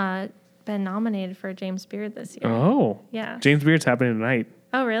been nominated for a James Beard this year. Oh. Yeah. James Beard's happening tonight.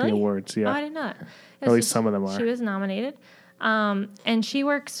 Oh, really? The awards, yeah. Oh, I didn't know that. At least some of them are. She was nominated. And she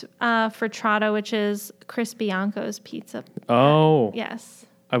works for Trotto, which is Chris Bianco's pizza. Oh. Yes.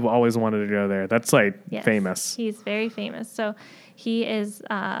 I've always wanted to go there. That's like Yes. famous. He's very famous. So he is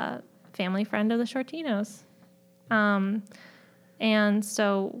a family friend of the Shortinos. And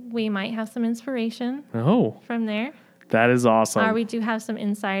so we might have some inspiration Oh, from there. that is awesome. Or we do have some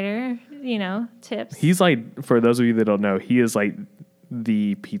insider, tips. He's like, for those of you that don't know, he is like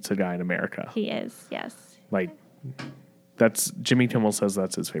the pizza guy in America. He is, yes. Like, that's Jimmy Kimmel says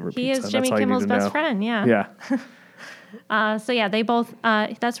that's his favorite He pizza. is Jimmy That's all you need Kimmel's to best know. friend, yeah. Yeah. So yeah, they both,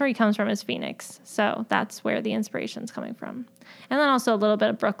 that's where he comes from, is Phoenix. So that's where the inspiration's coming from. And then also a little bit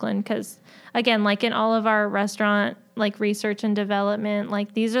of Brooklyn, because again, like in all of our restaurant, like research and development,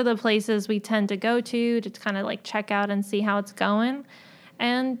 like these are the places we tend to go to kind of like check out and see how it's going.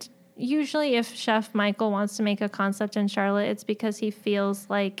 And usually if Chef Michael wants to make a concept in Charlotte, it's because he feels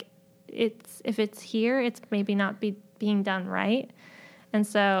like if it's here, it's maybe not being done right. And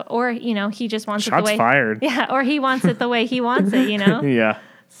so, or, he just wants it the Shots way. fired. Yeah, or he wants it the way he wants it, Yeah.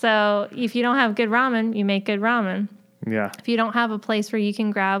 So if you don't have good ramen, you make good ramen. Yeah. If you don't have a place where you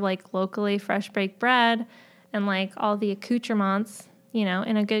can grab like locally fresh baked bread and like all the accoutrements, in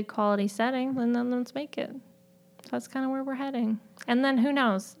a good quality setting, then let's make it. So that's kind of where we're heading. And then who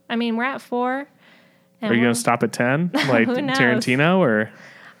knows? I mean, we're at 4. Are you going to stop at 10? Like Who knows? Tarantino or?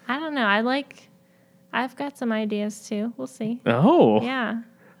 I don't know. I've got some ideas too. We'll see. Oh. Yeah.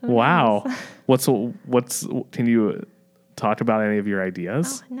 Who Wow. knows? Can you talk about any of your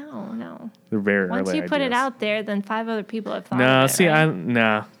ideas? Oh, no. They're very Once early you put it ideas. out there, then 5 other people have thought No, of it, see,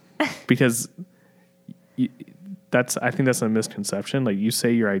 right? because I think that's a misconception. Like you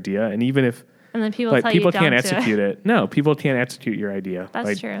say your idea, and even if And then people like tell people you can't don't do execute it. No, people can't execute your idea. That's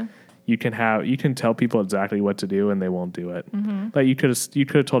like, true. you can tell people exactly what to do and they won't do it. Mm-hmm. Like you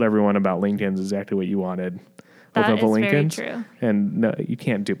could have told everyone about Lincoln's exactly what you wanted. That with is Lincoln's, very true. And no, you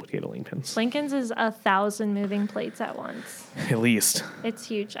can't duplicate a Lincoln's. Lincoln's is 1,000 moving plates at once. At least. It's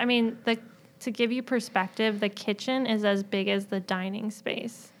huge. I mean, to give you perspective, the kitchen is as big as the dining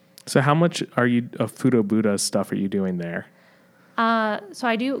space. So how much of Fudo Buddha stuff are you doing there? So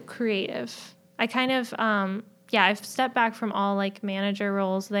I do creative. I kind of, I've stepped back from all like manager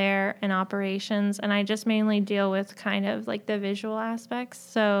roles there and operations, and I just mainly deal with kind of like the visual aspects.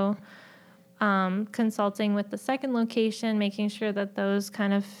 So consulting with the second location, making sure that those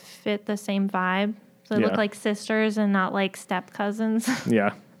kind of fit the same vibe. So they look like sisters and not like step cousins.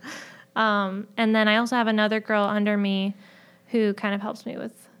 Yeah. And then I also have another girl under me who kind of helps me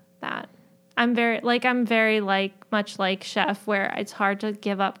with that. I'm very much like Chef, where it's hard to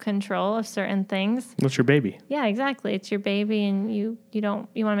give up control of certain things. What's your baby? Yeah, exactly. It's your baby, and you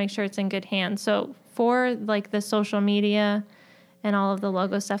want to make sure it's in good hands. So for like the social media and all of the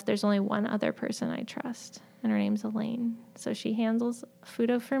logo stuff, there's only one other person I trust, and her name's Elaine. So she handles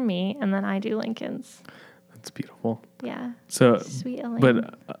Fudo for me, and then I do Lincoln's. That's beautiful. Yeah. So sweet Elaine.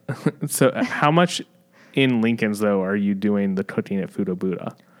 But so how much in Lincoln's though are you doing the cooking at Fudo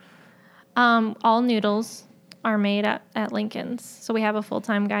Buddha? All noodles are made at Lincoln's. So we have a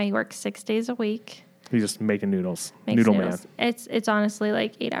full-time guy. He works 6 days a week. He's just making noodles. Makes Noodle noodles. man. It's honestly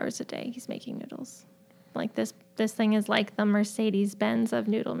like 8 hours a day. He's making noodles. Like this thing is like the Mercedes-Benz of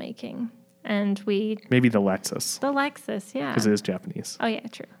noodle making. And maybe the Lexus. The Lexus, yeah. Because it is Japanese. Oh, yeah,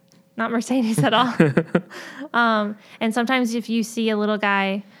 true. Not Mercedes at all. And sometimes if you see a little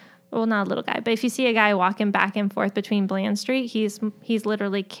guy, well, not a little guy, but if you see a guy walking back and forth between Bland Street, he's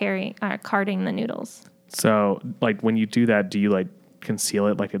literally carting the noodles. So, like, when you do that, do you, like, conceal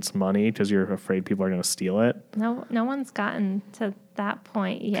it like it's money because you're afraid people are going to steal it? No one's gotten to that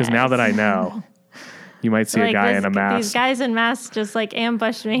point yet. Because now that I know, you might see a guy in a mask. These guys in masks just, like,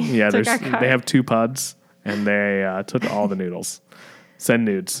 ambushed me. Yeah, they have 2 puds, and they took all the noodles. Send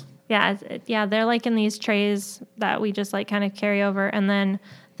nudes. Yeah, they're, like, in these trays that we just, like, kind of carry over, and then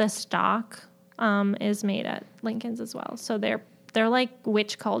the stock is made at Lincoln's as well. So they're like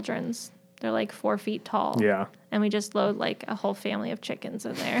witch cauldrons. They're like 4 feet tall. Yeah. And we just load like a whole family of chickens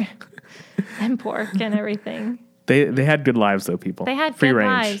in there and pork and everything. They had good lives though, people. They had free good range.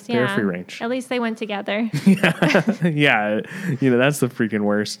 lives. Yeah. They were free range. At least they went together. Yeah. That's the freaking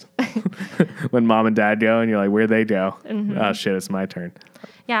worst. When mom and dad go and you're like, where'd they go? Mm-hmm. Oh shit, it's my turn.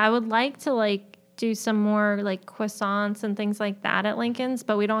 Yeah, I would like to like do some more like croissants and things like that at Lincoln's,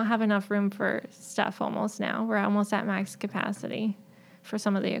 but we don't have enough room for stuff almost now. We're almost at max capacity for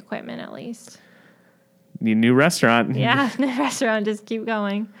some of the equipment at least. New restaurant. Yeah, new restaurant, just keep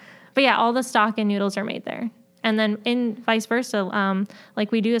going. But yeah, all the stock and noodles are made there. And then in vice versa,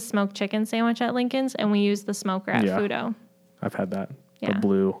 like we do a smoked chicken sandwich at Lincoln's and we use the smoker at Fudo. I've had that. Yeah. The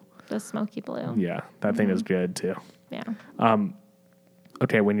blue. The smoky blue. Yeah, that thing is good too. Yeah.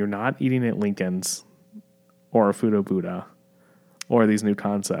 Okay, when you're not eating at Lincoln's or Fudo Buddha or these new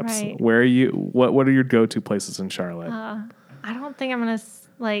concepts, right. Where are you? What are your go-to places in Charlotte? I don't think I'm gonna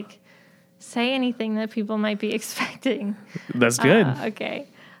like say anything that people might be expecting. That's good. Okay.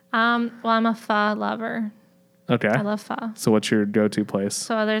 Well, I'm a pho lover. Okay. I love pho. So what's your go-to place?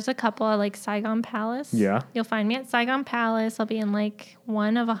 So there's a couple. I like Saigon Palace. Yeah. You'll find me at Saigon Palace. I'll be in like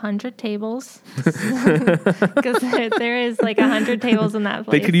one of 100 tables. Because there is like 100 tables in that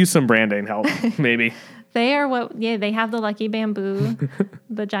place. They could use some branding help, maybe. They have the Lucky Bamboo,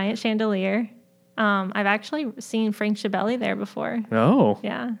 the giant chandelier. I've actually seen Frank Schiavelli there before. Oh.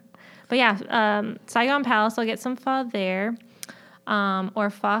 Yeah. But yeah, Saigon Palace, I'll get some pho there. Or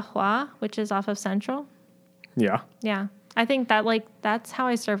Pho Hua, which is off of Central. Yeah. Yeah. I think that's how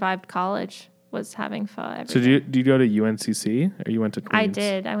I survived college, was having pho every So day. do you go to UNCC or you went to Queens? I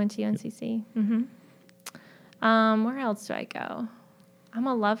did. I went to UNCC. Mm-hmm. Where else do I go? I'm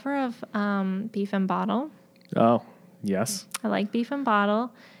a lover of Beef and Bottle. Oh, yes. I like Beef and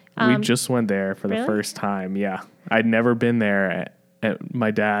Bottle. We just went there for really? the first time. Yeah. I'd never been there.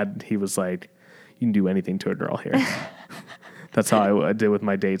 My dad, he was like, you can do anything to a girl here. That's how I did with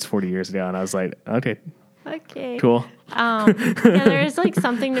my dates 40 years ago. And I was like, okay. Cool. Yeah, there is like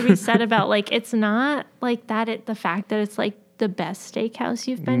something to be said about like, it's not like that, the fact that it's like the best steakhouse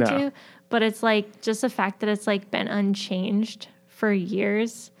you've been to, but it's like just the fact that it's like been unchanged for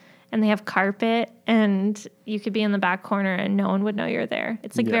years and they have carpet and you could be in the back corner and no one would know you're there.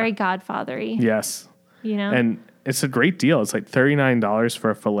 It's like very Godfather-y. Yes. You know? And it's a great deal. It's like $39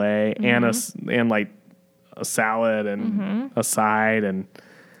 for a filet and like a salad and a side and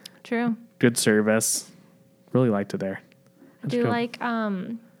True. good service. Really liked it there. Do you like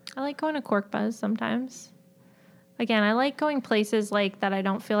I like going to Cork Buzz sometimes. Again, I like going places like that I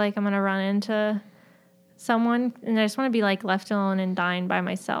don't feel like I'm going to run into someone, and I just want to be like left alone and dine by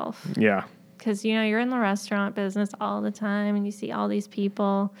myself. Yeah. Because, you know, you're in the restaurant business all the time and you see all these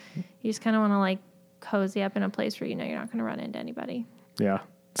people. You just kind of want to like cozy up in a place where you know you're not going to run into anybody. Yeah.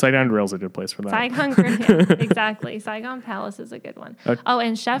 Saigon Grill's a good place for that. Saigon Grill, yeah, exactly. Saigon Palace is a good one. Okay. Oh,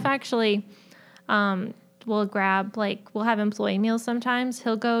 and Chef actually will grab, like, we'll have employee meals sometimes.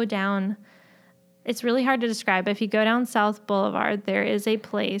 He'll go down. It's really hard to describe. If you go down South Boulevard, there is a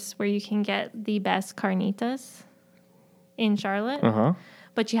place where you can get the best carnitas in Charlotte. Uh-huh.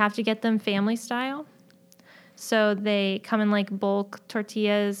 But you have to get them family style. So they come in like bulk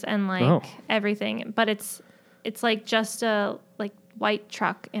tortillas and like everything. But it's like just a like white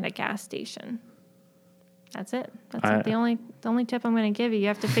truck in a gas station. That's it. That's the only tip I'm going to give you. You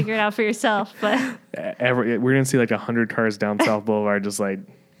have to figure it out for yourself. But we're going to see like 100 cars down South Boulevard just like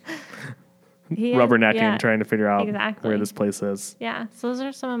rubbernecking, trying to figure out where this place is. Yeah. So those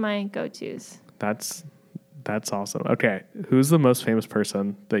are some of my go-tos. That's awesome. Okay. Who's the most famous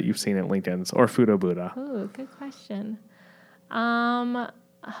person that you've seen at Lincoln's or Fudo Buddha? Ooh, good question.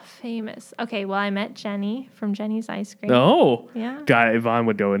 Famous. Okay, well, I met Jenny from Jenny's Ice Cream. Oh. Yeah. God, Yvonne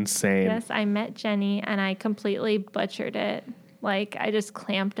would go insane. Yes, I met Jenny, and I completely butchered it. Like, I just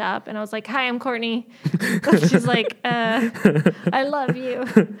clamped up, and I was like, hi, I'm Courtney. She's like, I love you.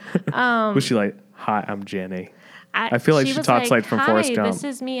 Was she like, hi, I'm Jenny? I feel like she talks like from Forrest Gump. This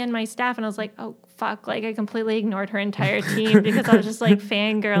is me and my staff. And I was like, oh, fuck. Like, I completely ignored her entire team because I was just, like,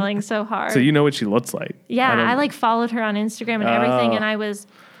 fangirling so hard. So you know what she looks like? Yeah, I like, followed her on Instagram and everything. And I was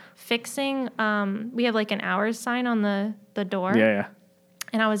fixing, we have, like, an hours sign on the door. Yeah.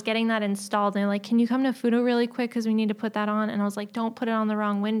 And I was getting that installed. And they're like, can you come to Fudo really quick? Because we need to put that on. And I was like, don't put it on the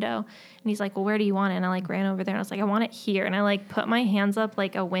wrong window. And he's like, well, where do you want it? And I like ran over there. And I was like, I want it here. And I like put my hands up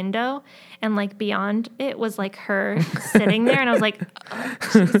like a window. And like beyond it was like her sitting there. And I was like, oh,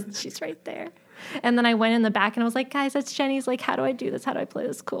 she's right there. And then I went in the back and I was like, guys, that's Jenny's. Like, how do I do this? How do I play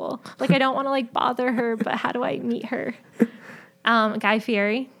this cool? Like, I don't want to like bother her, but how do I meet her? Guy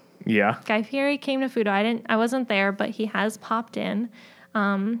Fieri. Yeah. Guy Fieri came to Fudo. I wasn't there, but he has popped in.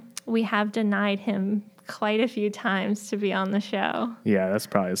 We have denied him quite a few times to be on the show. Yeah, that's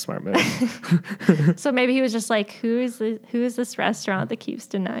probably a smart move. So maybe he was just like, who is this restaurant that keeps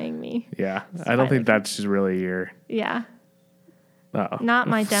denying me? Yeah, I don't think that's just really your... Yeah. Not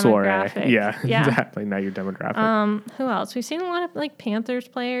my demographic. Yeah, exactly. Not your demographic. Who else? We've seen a lot of like Panthers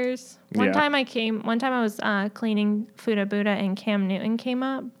players. One time I was cleaning Fudo Buddha and Cam Newton came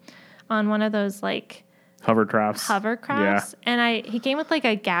up on one of those like... Hovercrafts. Yeah. And he came with like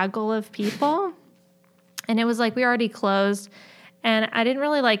a gaggle of people and it was like, we already closed and I didn't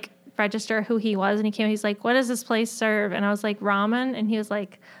really like register who he was. And he came, he's like, what does this place serve? And I was like, ramen. And he was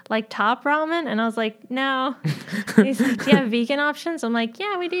like top ramen. And I was like, no. He's like, do you have vegan options? I'm like,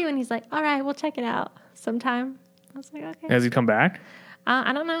 yeah, we do. And he's like, all right, we'll check it out sometime. I was like, okay. Has he come back?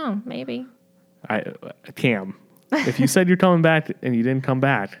 I don't know. Maybe. Cam, if you said you're coming back and you didn't come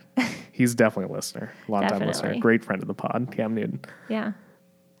back, he's definitely a listener, long-time listener, great friend of the pod, Cam Newton. Yeah.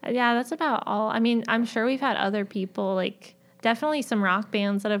 Yeah, that's about all. I mean, I'm sure we've had other people, like definitely some rock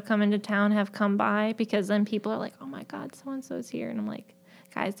bands that have come into town have come by because then people are like, oh my God, so-and-so's here. And I'm like,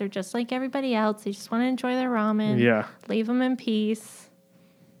 guys, they're just like everybody else. They just want to enjoy their ramen. Yeah. Leave them in peace.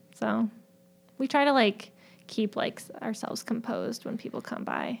 So we try to like keep like ourselves composed when people come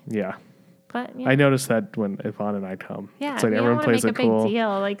by. Yeah. But, yeah. I noticed that when Yvonne and I come. Yeah, it's like we everyone don't plays make a cool big deal,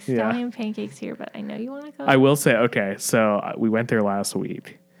 like stallion pancakes here, but I know you want to go. I will say, okay, so we went there last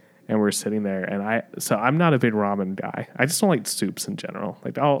week, and we're sitting there, and I'm not a big ramen guy. I just don't like soups in general.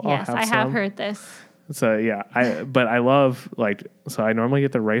 Like I'll have some. I have heard this. So yeah, but I love so I normally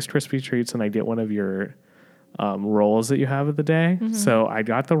get the Rice Krispie treats, and I get one of your rolls that you have of the day. Mm-hmm. So I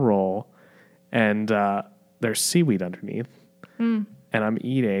got the roll, and there's seaweed underneath, and I'm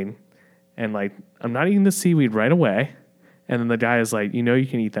eating. And, like, I'm not eating the seaweed right away. And then the guy is like, you know you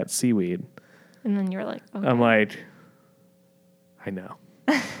can eat that seaweed. And then you're like, okay. I'm like, I know.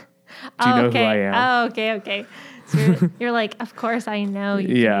 Do you know who I am? Oh, okay. So you're like, of course I know you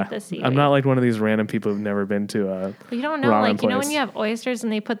can eat the seaweed. I'm not like one of these random people who've never been to a You don't know, like, place. You know when you have oysters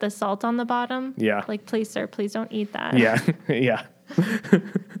and they put the salt on the bottom? Yeah. Like, please, sir, please don't eat that. Yeah, yeah.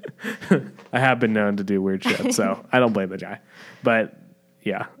 I have been known to do weird shit, so I don't blame the guy. But...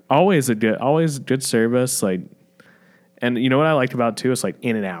 yeah, always good service. Like, and you know what I liked about it too? It's like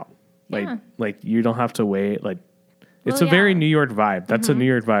in and out. Like you don't have to wait. Like, it's a very New York vibe. That's a New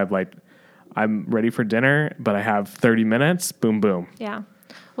York vibe. Like, I'm ready for dinner, but I have 30 minutes. Boom, boom. Yeah.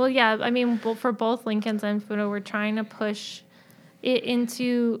 Well, yeah. I mean, for both Lincoln's and Fudo, we're trying to push it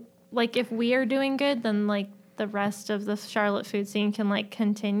into, like, if we are doing good, then, like, the rest of the Charlotte food scene can, like,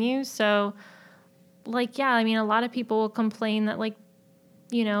 continue. So, like, yeah, I mean, a lot of people will complain that, like,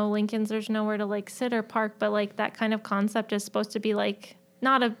 you know, Lincoln's, there's nowhere to, like, sit or park, but, like, that kind of concept is supposed to be, like,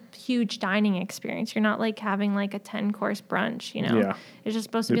 not a huge dining experience. You're not, like, having, like, a 10-course brunch, you know? Yeah. It's just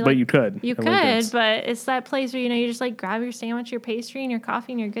supposed to be, But like... you could. You could, but it's that place where, you know, you just, like, grab your sandwich, your pastry, and your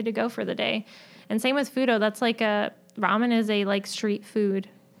coffee, and you're good to go for the day. And same with Fudo. That's, like, ramen is a, like, street food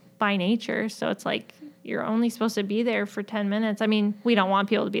by nature. So it's, like, you're only supposed to be there for 10 minutes. I mean, we don't want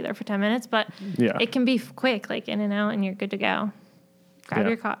people to be there for 10 minutes, but it can be quick, like, in and out, and you're good to go. Grab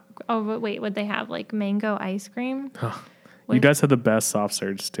your Oh, but wait, would they have, like, mango ice cream? You guys had the best soft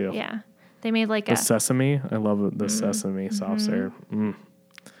serves, too. Yeah. They made, like, the sesame. I love the sesame soft serve.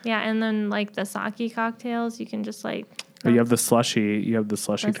 Yeah, and then, like, the sake cocktails, you can just, like... You have the slushy. You have the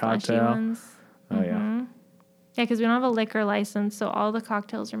slushy cocktail. Ones. Oh, yeah. Yeah, because we don't have a liquor license, so all the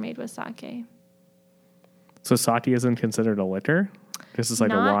cocktails are made with sake. So sake isn't considered a liquor? This is like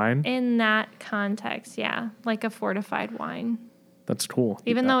Not a wine? In that context, yeah. Like a fortified wine. That's cool.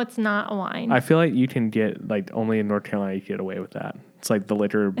 Even though it's not a wine. I feel like you can get, like, only in North Carolina you can get away with that. It's like the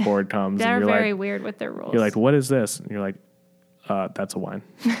liquor board comes They're and you're very like, weird with their rules. You're like, what is this? And you're like, that's a wine.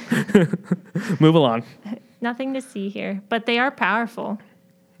 Move along. Nothing to see here. But they are powerful.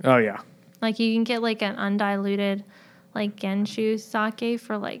 Oh, yeah. Like, you can get, like, an undiluted, like, Genshu sake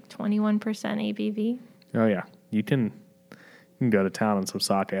for, like, 21% ABV. Oh, yeah. You can go to town on some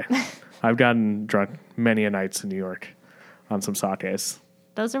sake. I've gotten drunk many a nights in New York on some sakes.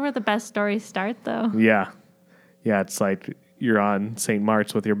 Those are where the best stories start, though. Yeah. Yeah, it's like you're on St.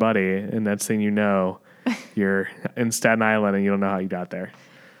 Mark's with your buddy, and next thing you know, you're in Staten Island and you don't know how you got there.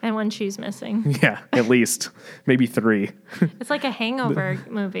 And one shoe's missing. Yeah, at least. Maybe 3. It's like a hangover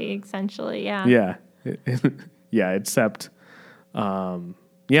movie, essentially, yeah. Yeah. Yeah, except,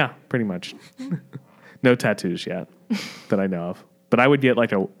 yeah, pretty much. No tattoos yet that I know of. But I would get,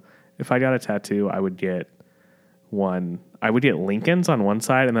 like, if I got a tattoo, I would get Lincoln's on one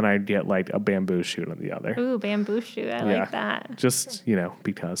side, and then I'd get, like, a bamboo shoot on the other. Ooh, bamboo shoot. I like that. Just, you know,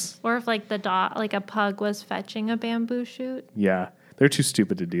 because. Or if, like, the dog, like a pug was fetching a bamboo shoot. Yeah. They're too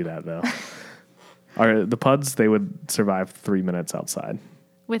stupid to do that, though. The pugs, they would survive 3 minutes outside.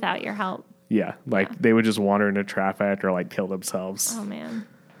 Without your help. Yeah. They would just wander into traffic or, like, kill themselves. Oh, man.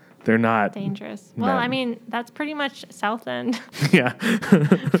 They're not. Dangerous. Well, I mean, that's pretty much South End. Yeah.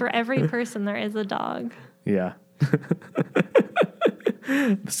 For every person, there is a dog. Yeah.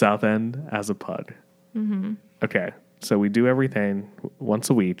 The South End as a pug. Mm-hmm. Okay, so we do everything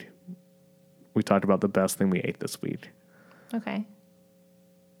once a week. We talked about the best thing we ate this week. Okay.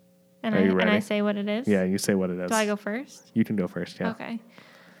 And Are you ready? And I say what it is? Yeah, you say what it is. Do I go first? You can go first, yeah. Okay.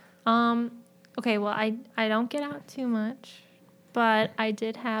 Okay, well, I don't get out too much, but I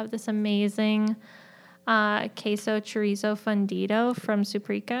did have this amazing queso chorizo fundido from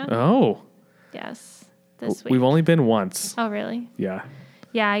Suprica. Oh. Yes. This week. We've only been once. Oh, really? Yeah.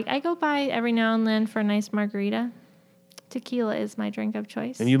 Yeah, I go by every now and then for a nice margarita. Tequila is my drink of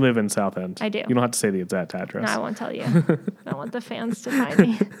choice. And you live in South End. I do. You don't have to say the exact address. No, I won't tell you. I don't want the fans to find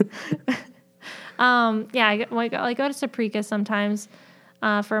me. Yeah, I go to Suprica sometimes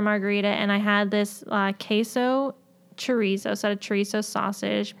for a margarita, and I had this queso chorizo, so a chorizo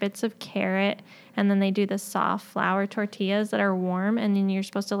sausage, bits of carrot, and then they do the soft flour tortillas that are warm, and then you're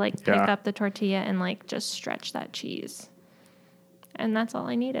supposed to, like, pick up the tortilla and, like, just stretch that cheese. And that's all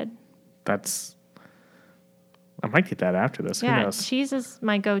I needed. I might get that after this. Yeah, who knows? cheese is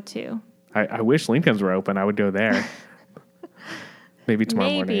my go-to. I wish Lincoln's were open. I would go there. Maybe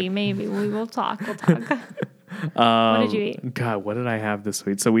tomorrow morning. Maybe. We will talk. We'll talk. What did you eat? God, what did I have this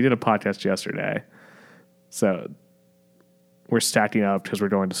week? So we did a podcast yesterday. So we're stacking up because we're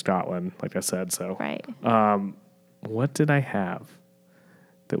going to Scotland, like I said. So Right. What did I have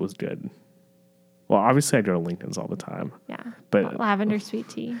that was good? Well, obviously I go to Lincoln's all the time. Yeah. But lavender sweet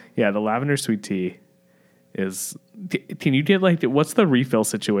tea. Yeah, the lavender sweet tea is... Can you get, like... What's the refill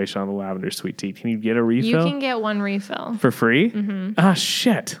situation on the lavender sweet tea? Can you get a refill? You can get one refill. For free? Mm-hmm. Ah,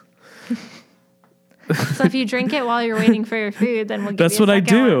 shit. So if you drink it while you're waiting for your food, then we'll give That's you a what I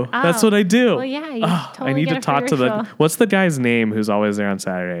second do. one. Oh. That's what I do. Well, yeah, you totally I need get to a talk free to refill. what's the guy's name who's always there on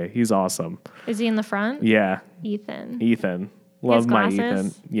Saturday? He's awesome. Is he in the front? Yeah. Ethan. Love my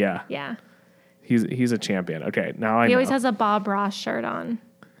glasses? Ethan. Yeah. Yeah. He's a champion. Okay, now I know. He always has a Bob Ross shirt on.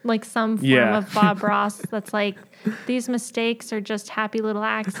 Like some form of Bob Ross that's like, these mistakes are just happy little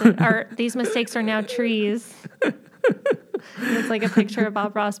accidents, or these mistakes are now trees. And it's like a picture of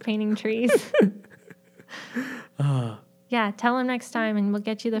Bob Ross painting trees. Yeah, tell him next time and we'll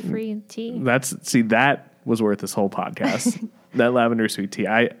get you the free tea. That was worth this whole podcast. That lavender sweet tea.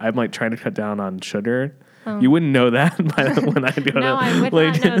 I'm like trying to cut down on sugar. You wouldn't know that when I do No, it. I would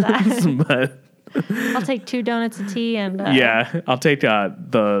not know that. But I'll take 2 donuts of tea and yeah, I'll take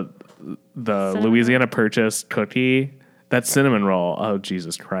the Louisiana Purchase cookie. That cinnamon roll. Oh,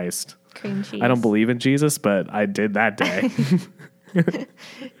 Jesus Christ. cream cheese. I don't believe in Jesus, but I did that day.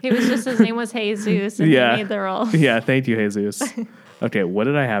 His name was Jesus, and Yeah. he made the roll. Yeah, thank you, Jesus. Okay, what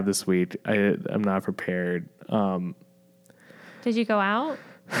did I have this week? I'm not prepared. Did you go out?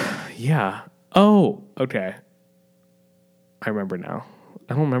 Yeah. Oh, okay. I remember now.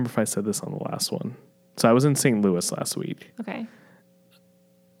 I don't remember if I said this on the last one. So I was in St. Louis last week. Okay.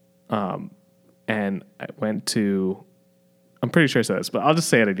 And I went to, I'm pretty sure I said this, but I'll just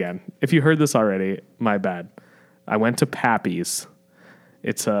say it again. If you heard this already, my bad. I went to Pappy's.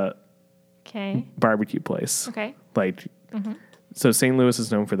 It's a Okay. barbecue place. Okay. Like, so St. Louis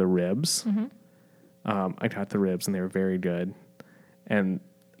is known for the ribs. I got the ribs and they were very good. And,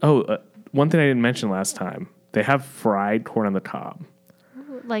 one thing I didn't mention last time, they have fried corn on the cob.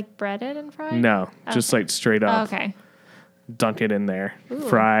 Like breaded and fried? No, just like straight Oh, up. okay. Dunk it in there, Ooh.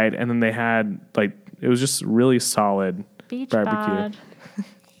 fried. And then they had like, it was just really solid Beach barbecue. bod.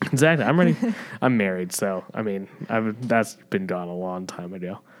 Exactly. I'm ready. I'm married. So, I mean, that's been gone a long time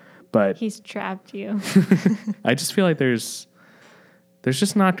ago. But He's trapped you. I just feel like there's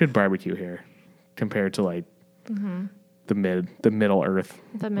just not good barbecue here compared to like the middle earth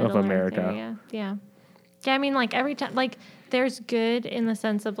The middle of America. area. Yeah. Yeah, I mean, like every time, like there's good in the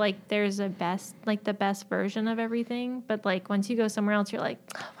sense of like there's a best, like the best version of everything. But like once you go somewhere else, you're like,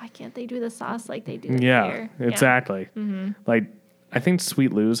 oh, why can't they do the sauce like they do Yeah, here? exactly. Like I think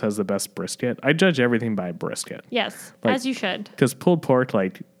Sweet Lou's has the best brisket. I judge everything by brisket Yes, Like- as you should. because pulled pork,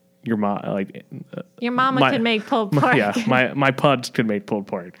 like your mom, like Your mama my- could make pulled pork. my puds could make pulled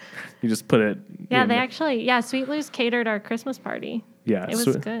pork. You just put it. Yeah, in they the- actually, Sweet Lou's catered our Christmas party. Yeah, It was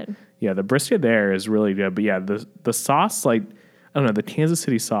so- good. Yeah, the brisket there is really good. But yeah, the sauce, like, I don't know, the Kansas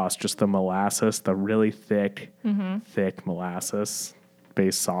City sauce, just the molasses, the really thick molasses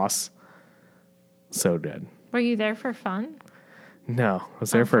based sauce. So good. Were you there for fun? No, I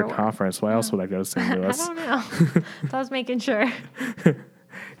was there Oh, for for a work. conference. Why else would I go to St. I Louis? don't know. So I was making sure.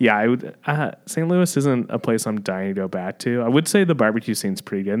 Yeah, I would. St. Louis isn't a place I'm dying to go back to. I would say the barbecue scene's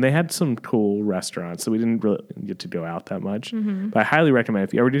pretty good, and they had some cool restaurants, so we didn't really get to go out that much. But I highly recommend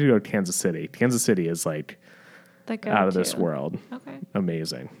if you ever do go to Kansas City. Kansas City is like The out of this go-to. world. Okay.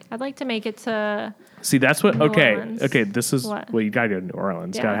 Amazing. I'd like to make it to See, that's what. New Okay, Orleans. okay. This is What? well, you gotta go to New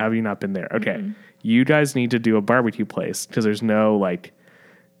Orleans. Yeah. Gotta have you not been there? Okay, you guys need to do a barbecue place because there's no like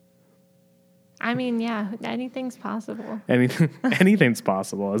I mean, yeah, anything's possible. anything. Anything's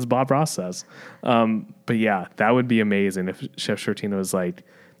possible, as Bob Ross says. But yeah, that would be amazing if Chef Shortino was like,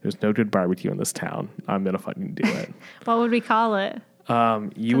 "There's no good barbecue in this town. I'm gonna fucking do it." What would we call it?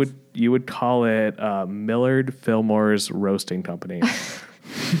 You would call it Millard Fillmore's Roasting Company.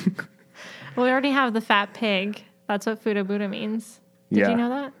 Well, we already have the fat pig. That's what Fuda Buddha means. Did Yeah. you know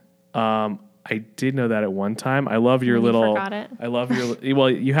that? I did know that at one time. I love your And you little. forgot it. I love your. Well,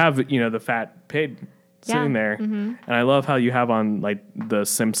 you have the fat pig sitting Yeah. there, and I love how you have on like the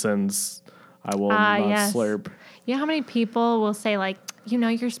Simpsons. I will not yes. slurp. You know how many people will say like,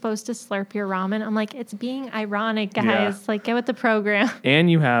 you're supposed to slurp your ramen? I'm like, it's being ironic, guys. Yeah. Like, get with the program. And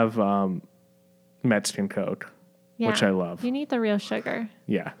you have Mexican Coke, Yeah. which I love. You need the real sugar.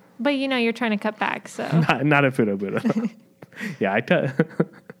 Yeah, But you're trying to cut back, so. not at Fuda Buddha. Yeah, I cut.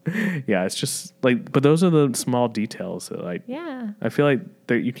 Yeah, it's just like, but those are the small details that like. Yeah. I feel like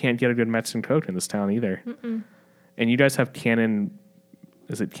you can't get a good Mexican Coke in this town either. And you guys have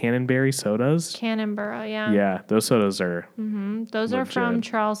is it Cannonberry sodas? Cannonboro, yeah. Yeah, those sodas are. Those are from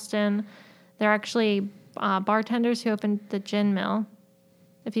Legit. Charleston. They're actually bartenders who opened the Gin Mill.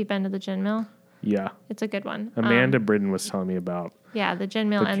 If you've been to the Gin Mill, Yeah, it's a good one. Amanda Britton was telling me about Yeah, the Gin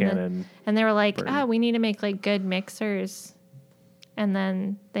Mill. the Cannon. And they were like, Burn. we need to make like good mixers. And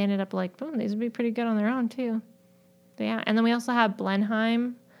then they ended up like, boom, these would be pretty good on their own too. But yeah. And then we also have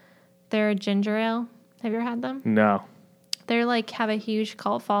Blenheim. They're a ginger ale. Have you ever had them? No, They're like have a huge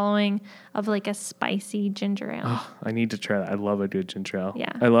cult following of like a spicy ginger ale. I need to try that. I love a good ginger ale.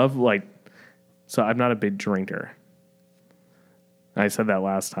 Yeah. I love so I'm not a big drinker. I said that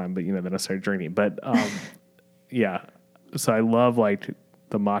last time, but then I started drinking. But yeah, so I love like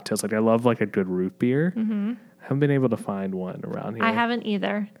the mocktails. Like I love like a good root beer. I haven't been able to find one around here. I haven't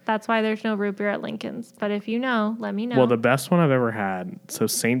either. That's why there's no root beer at Lincoln's. But if you know, let me know. Well, the best one I've ever had, so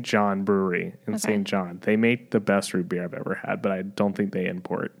St. John Brewery in Okay. St. John, they make the best root beer I've ever had, but I don't think they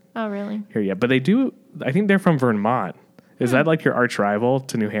import oh, really? here yet. But they do, I think they're from Vermont, Is that like your arch rival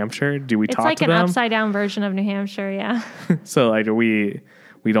to New Hampshire? Do we It's talk like to an them? upside down version of New Hampshire, yeah. So like we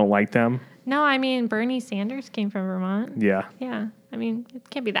don't like them? No, I mean, Bernie Sanders came from Vermont. Yeah. Yeah. I mean, it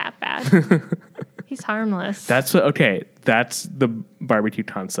can't be that bad. He's harmless. That's the barbecue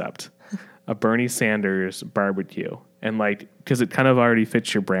concept. A Bernie Sanders barbecue. And like, because it kind of already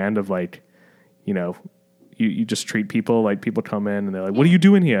fits your brand of like, you know, you just treat people like people come in and they're like, what are you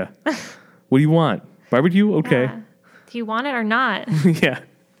doing here? What do you want? Barbecue? Okay. Yeah. Do you want it or not? Yeah.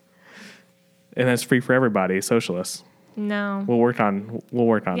 And that's free for everybody. Socialists. No. We'll work on.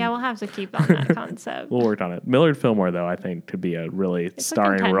 Yeah, we'll have to keep on that concept. We'll work on it. Millard Fillmore, though, I think could be a really It's a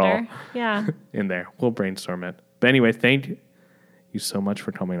starring role contender. Yeah. in there. We'll brainstorm it. But anyway, thank you so much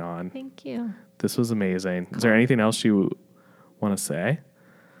for coming on. Thank you. This was amazing. Is there anything else you want to say?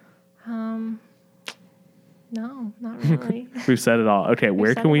 No, not really. We've said it all. Okay,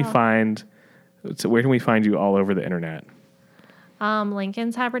 where said can we it all. find? So where can we find you all over the internet?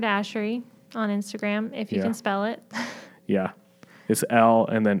 Lincoln's Haberdashery on Instagram, if you Yeah. can spell it. Yeah, it's L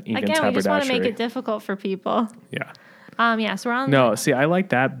and then Egan's Again, we just want to make Haberdashery. it difficult for people. Yeah. Yeah, so we're on. No, see, I like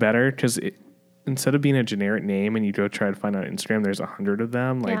that better because instead of being a generic name and you go try to find on Instagram, there's 100 of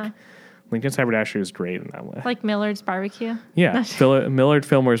them. Like Yeah. Lincoln's Haberdashery is great in that way. Like Millard's Barbecue. Yeah, Millard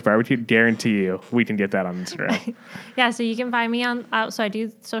Fillmore's Barbecue. Guarantee you, we can get that on Instagram. Yeah, so you can find me on. So I do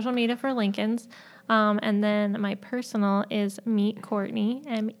social media for Lincoln's, and then my personal is Meet Courtney,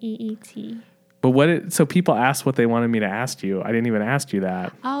 MEET. But so people asked what they wanted me to ask you. I didn't even ask you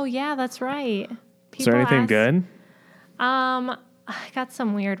that. Oh yeah, that's right. Is there anything good? I got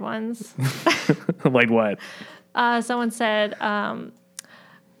some weird ones. Like what? Someone said,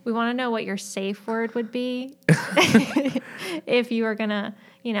 we want to know what your safe word would be if you were gonna,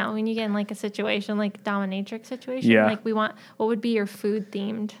 when you get in like a situation, like dominatrix situation. Yeah. Like what would be your food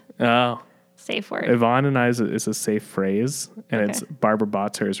themed Oh, safe word? Yvonne and I is a safe phrase, and Okay. it's Barbara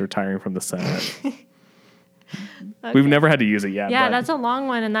Boxer is retiring from the Senate. Okay. We've never had to use it yet. Yeah, but that's a long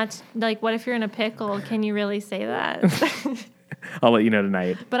one, and that's like, what if you're in a pickle? Can you really say that? I'll let you know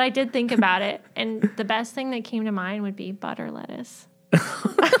tonight. But I did think about it, and the best thing that came to mind would be butter lettuce.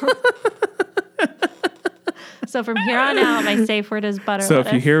 So from here on out, my safe word is butter So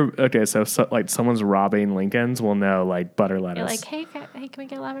lettuce. if you hear, so like someone's robbing Lincoln's, we'll know like butter lettuce. You're like, hey, can we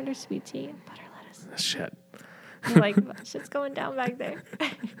get lavender sweet tea and butter lettuce? Shit, You're like, shit's going down back there.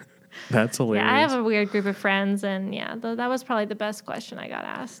 that's hilarious. Yeah, I have a weird group of friends, and that was probably the best question I got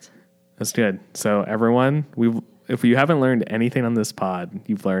asked. That's good. So everyone, if you haven't learned anything on this pod,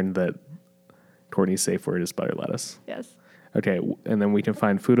 you've learned that Courtney's safe word is butter lettuce. Yes. Okay, and then we can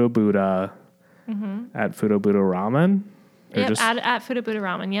find Fudo Buddha at Fudo Buddha Ramen. Or Yep, just at Fuda Buddha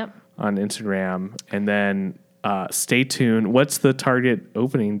Ramen, yep. on Instagram. And then stay tuned. What's the target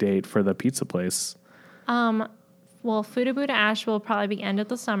opening date for the pizza place? Well, Fuda Buddha Ash will probably be end of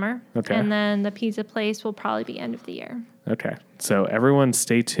the summer. Okay. And then the pizza place will probably be end of the year. Okay, so everyone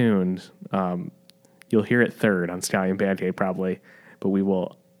stay tuned. You'll hear it third on Stallion Bandcade probably, but we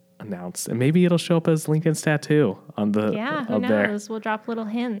will announce, and maybe it'll show up as Lincoln's tattoo on the Yeah, who up there. knows? We'll drop little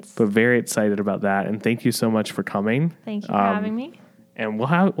hints. But very excited about that, and thank you so much for coming. Thank you for having me. And we'll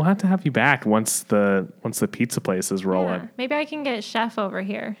have to have you back once the pizza place is rolling. Yeah. Maybe I can get Chef over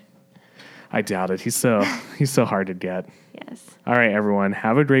here. I doubt it. He's so hard to get. Yes. All right, everyone,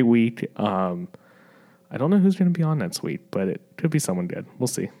 have a great week. I don't know who's going to be on next week, but it could be someone good. We'll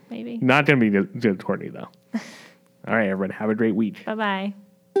see. Maybe. Not going to be good Courtney though. All right, everyone, have a great week. Bye-bye.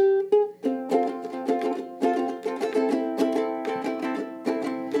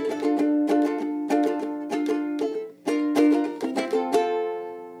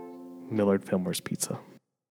 Millard Fillmore's Pizza.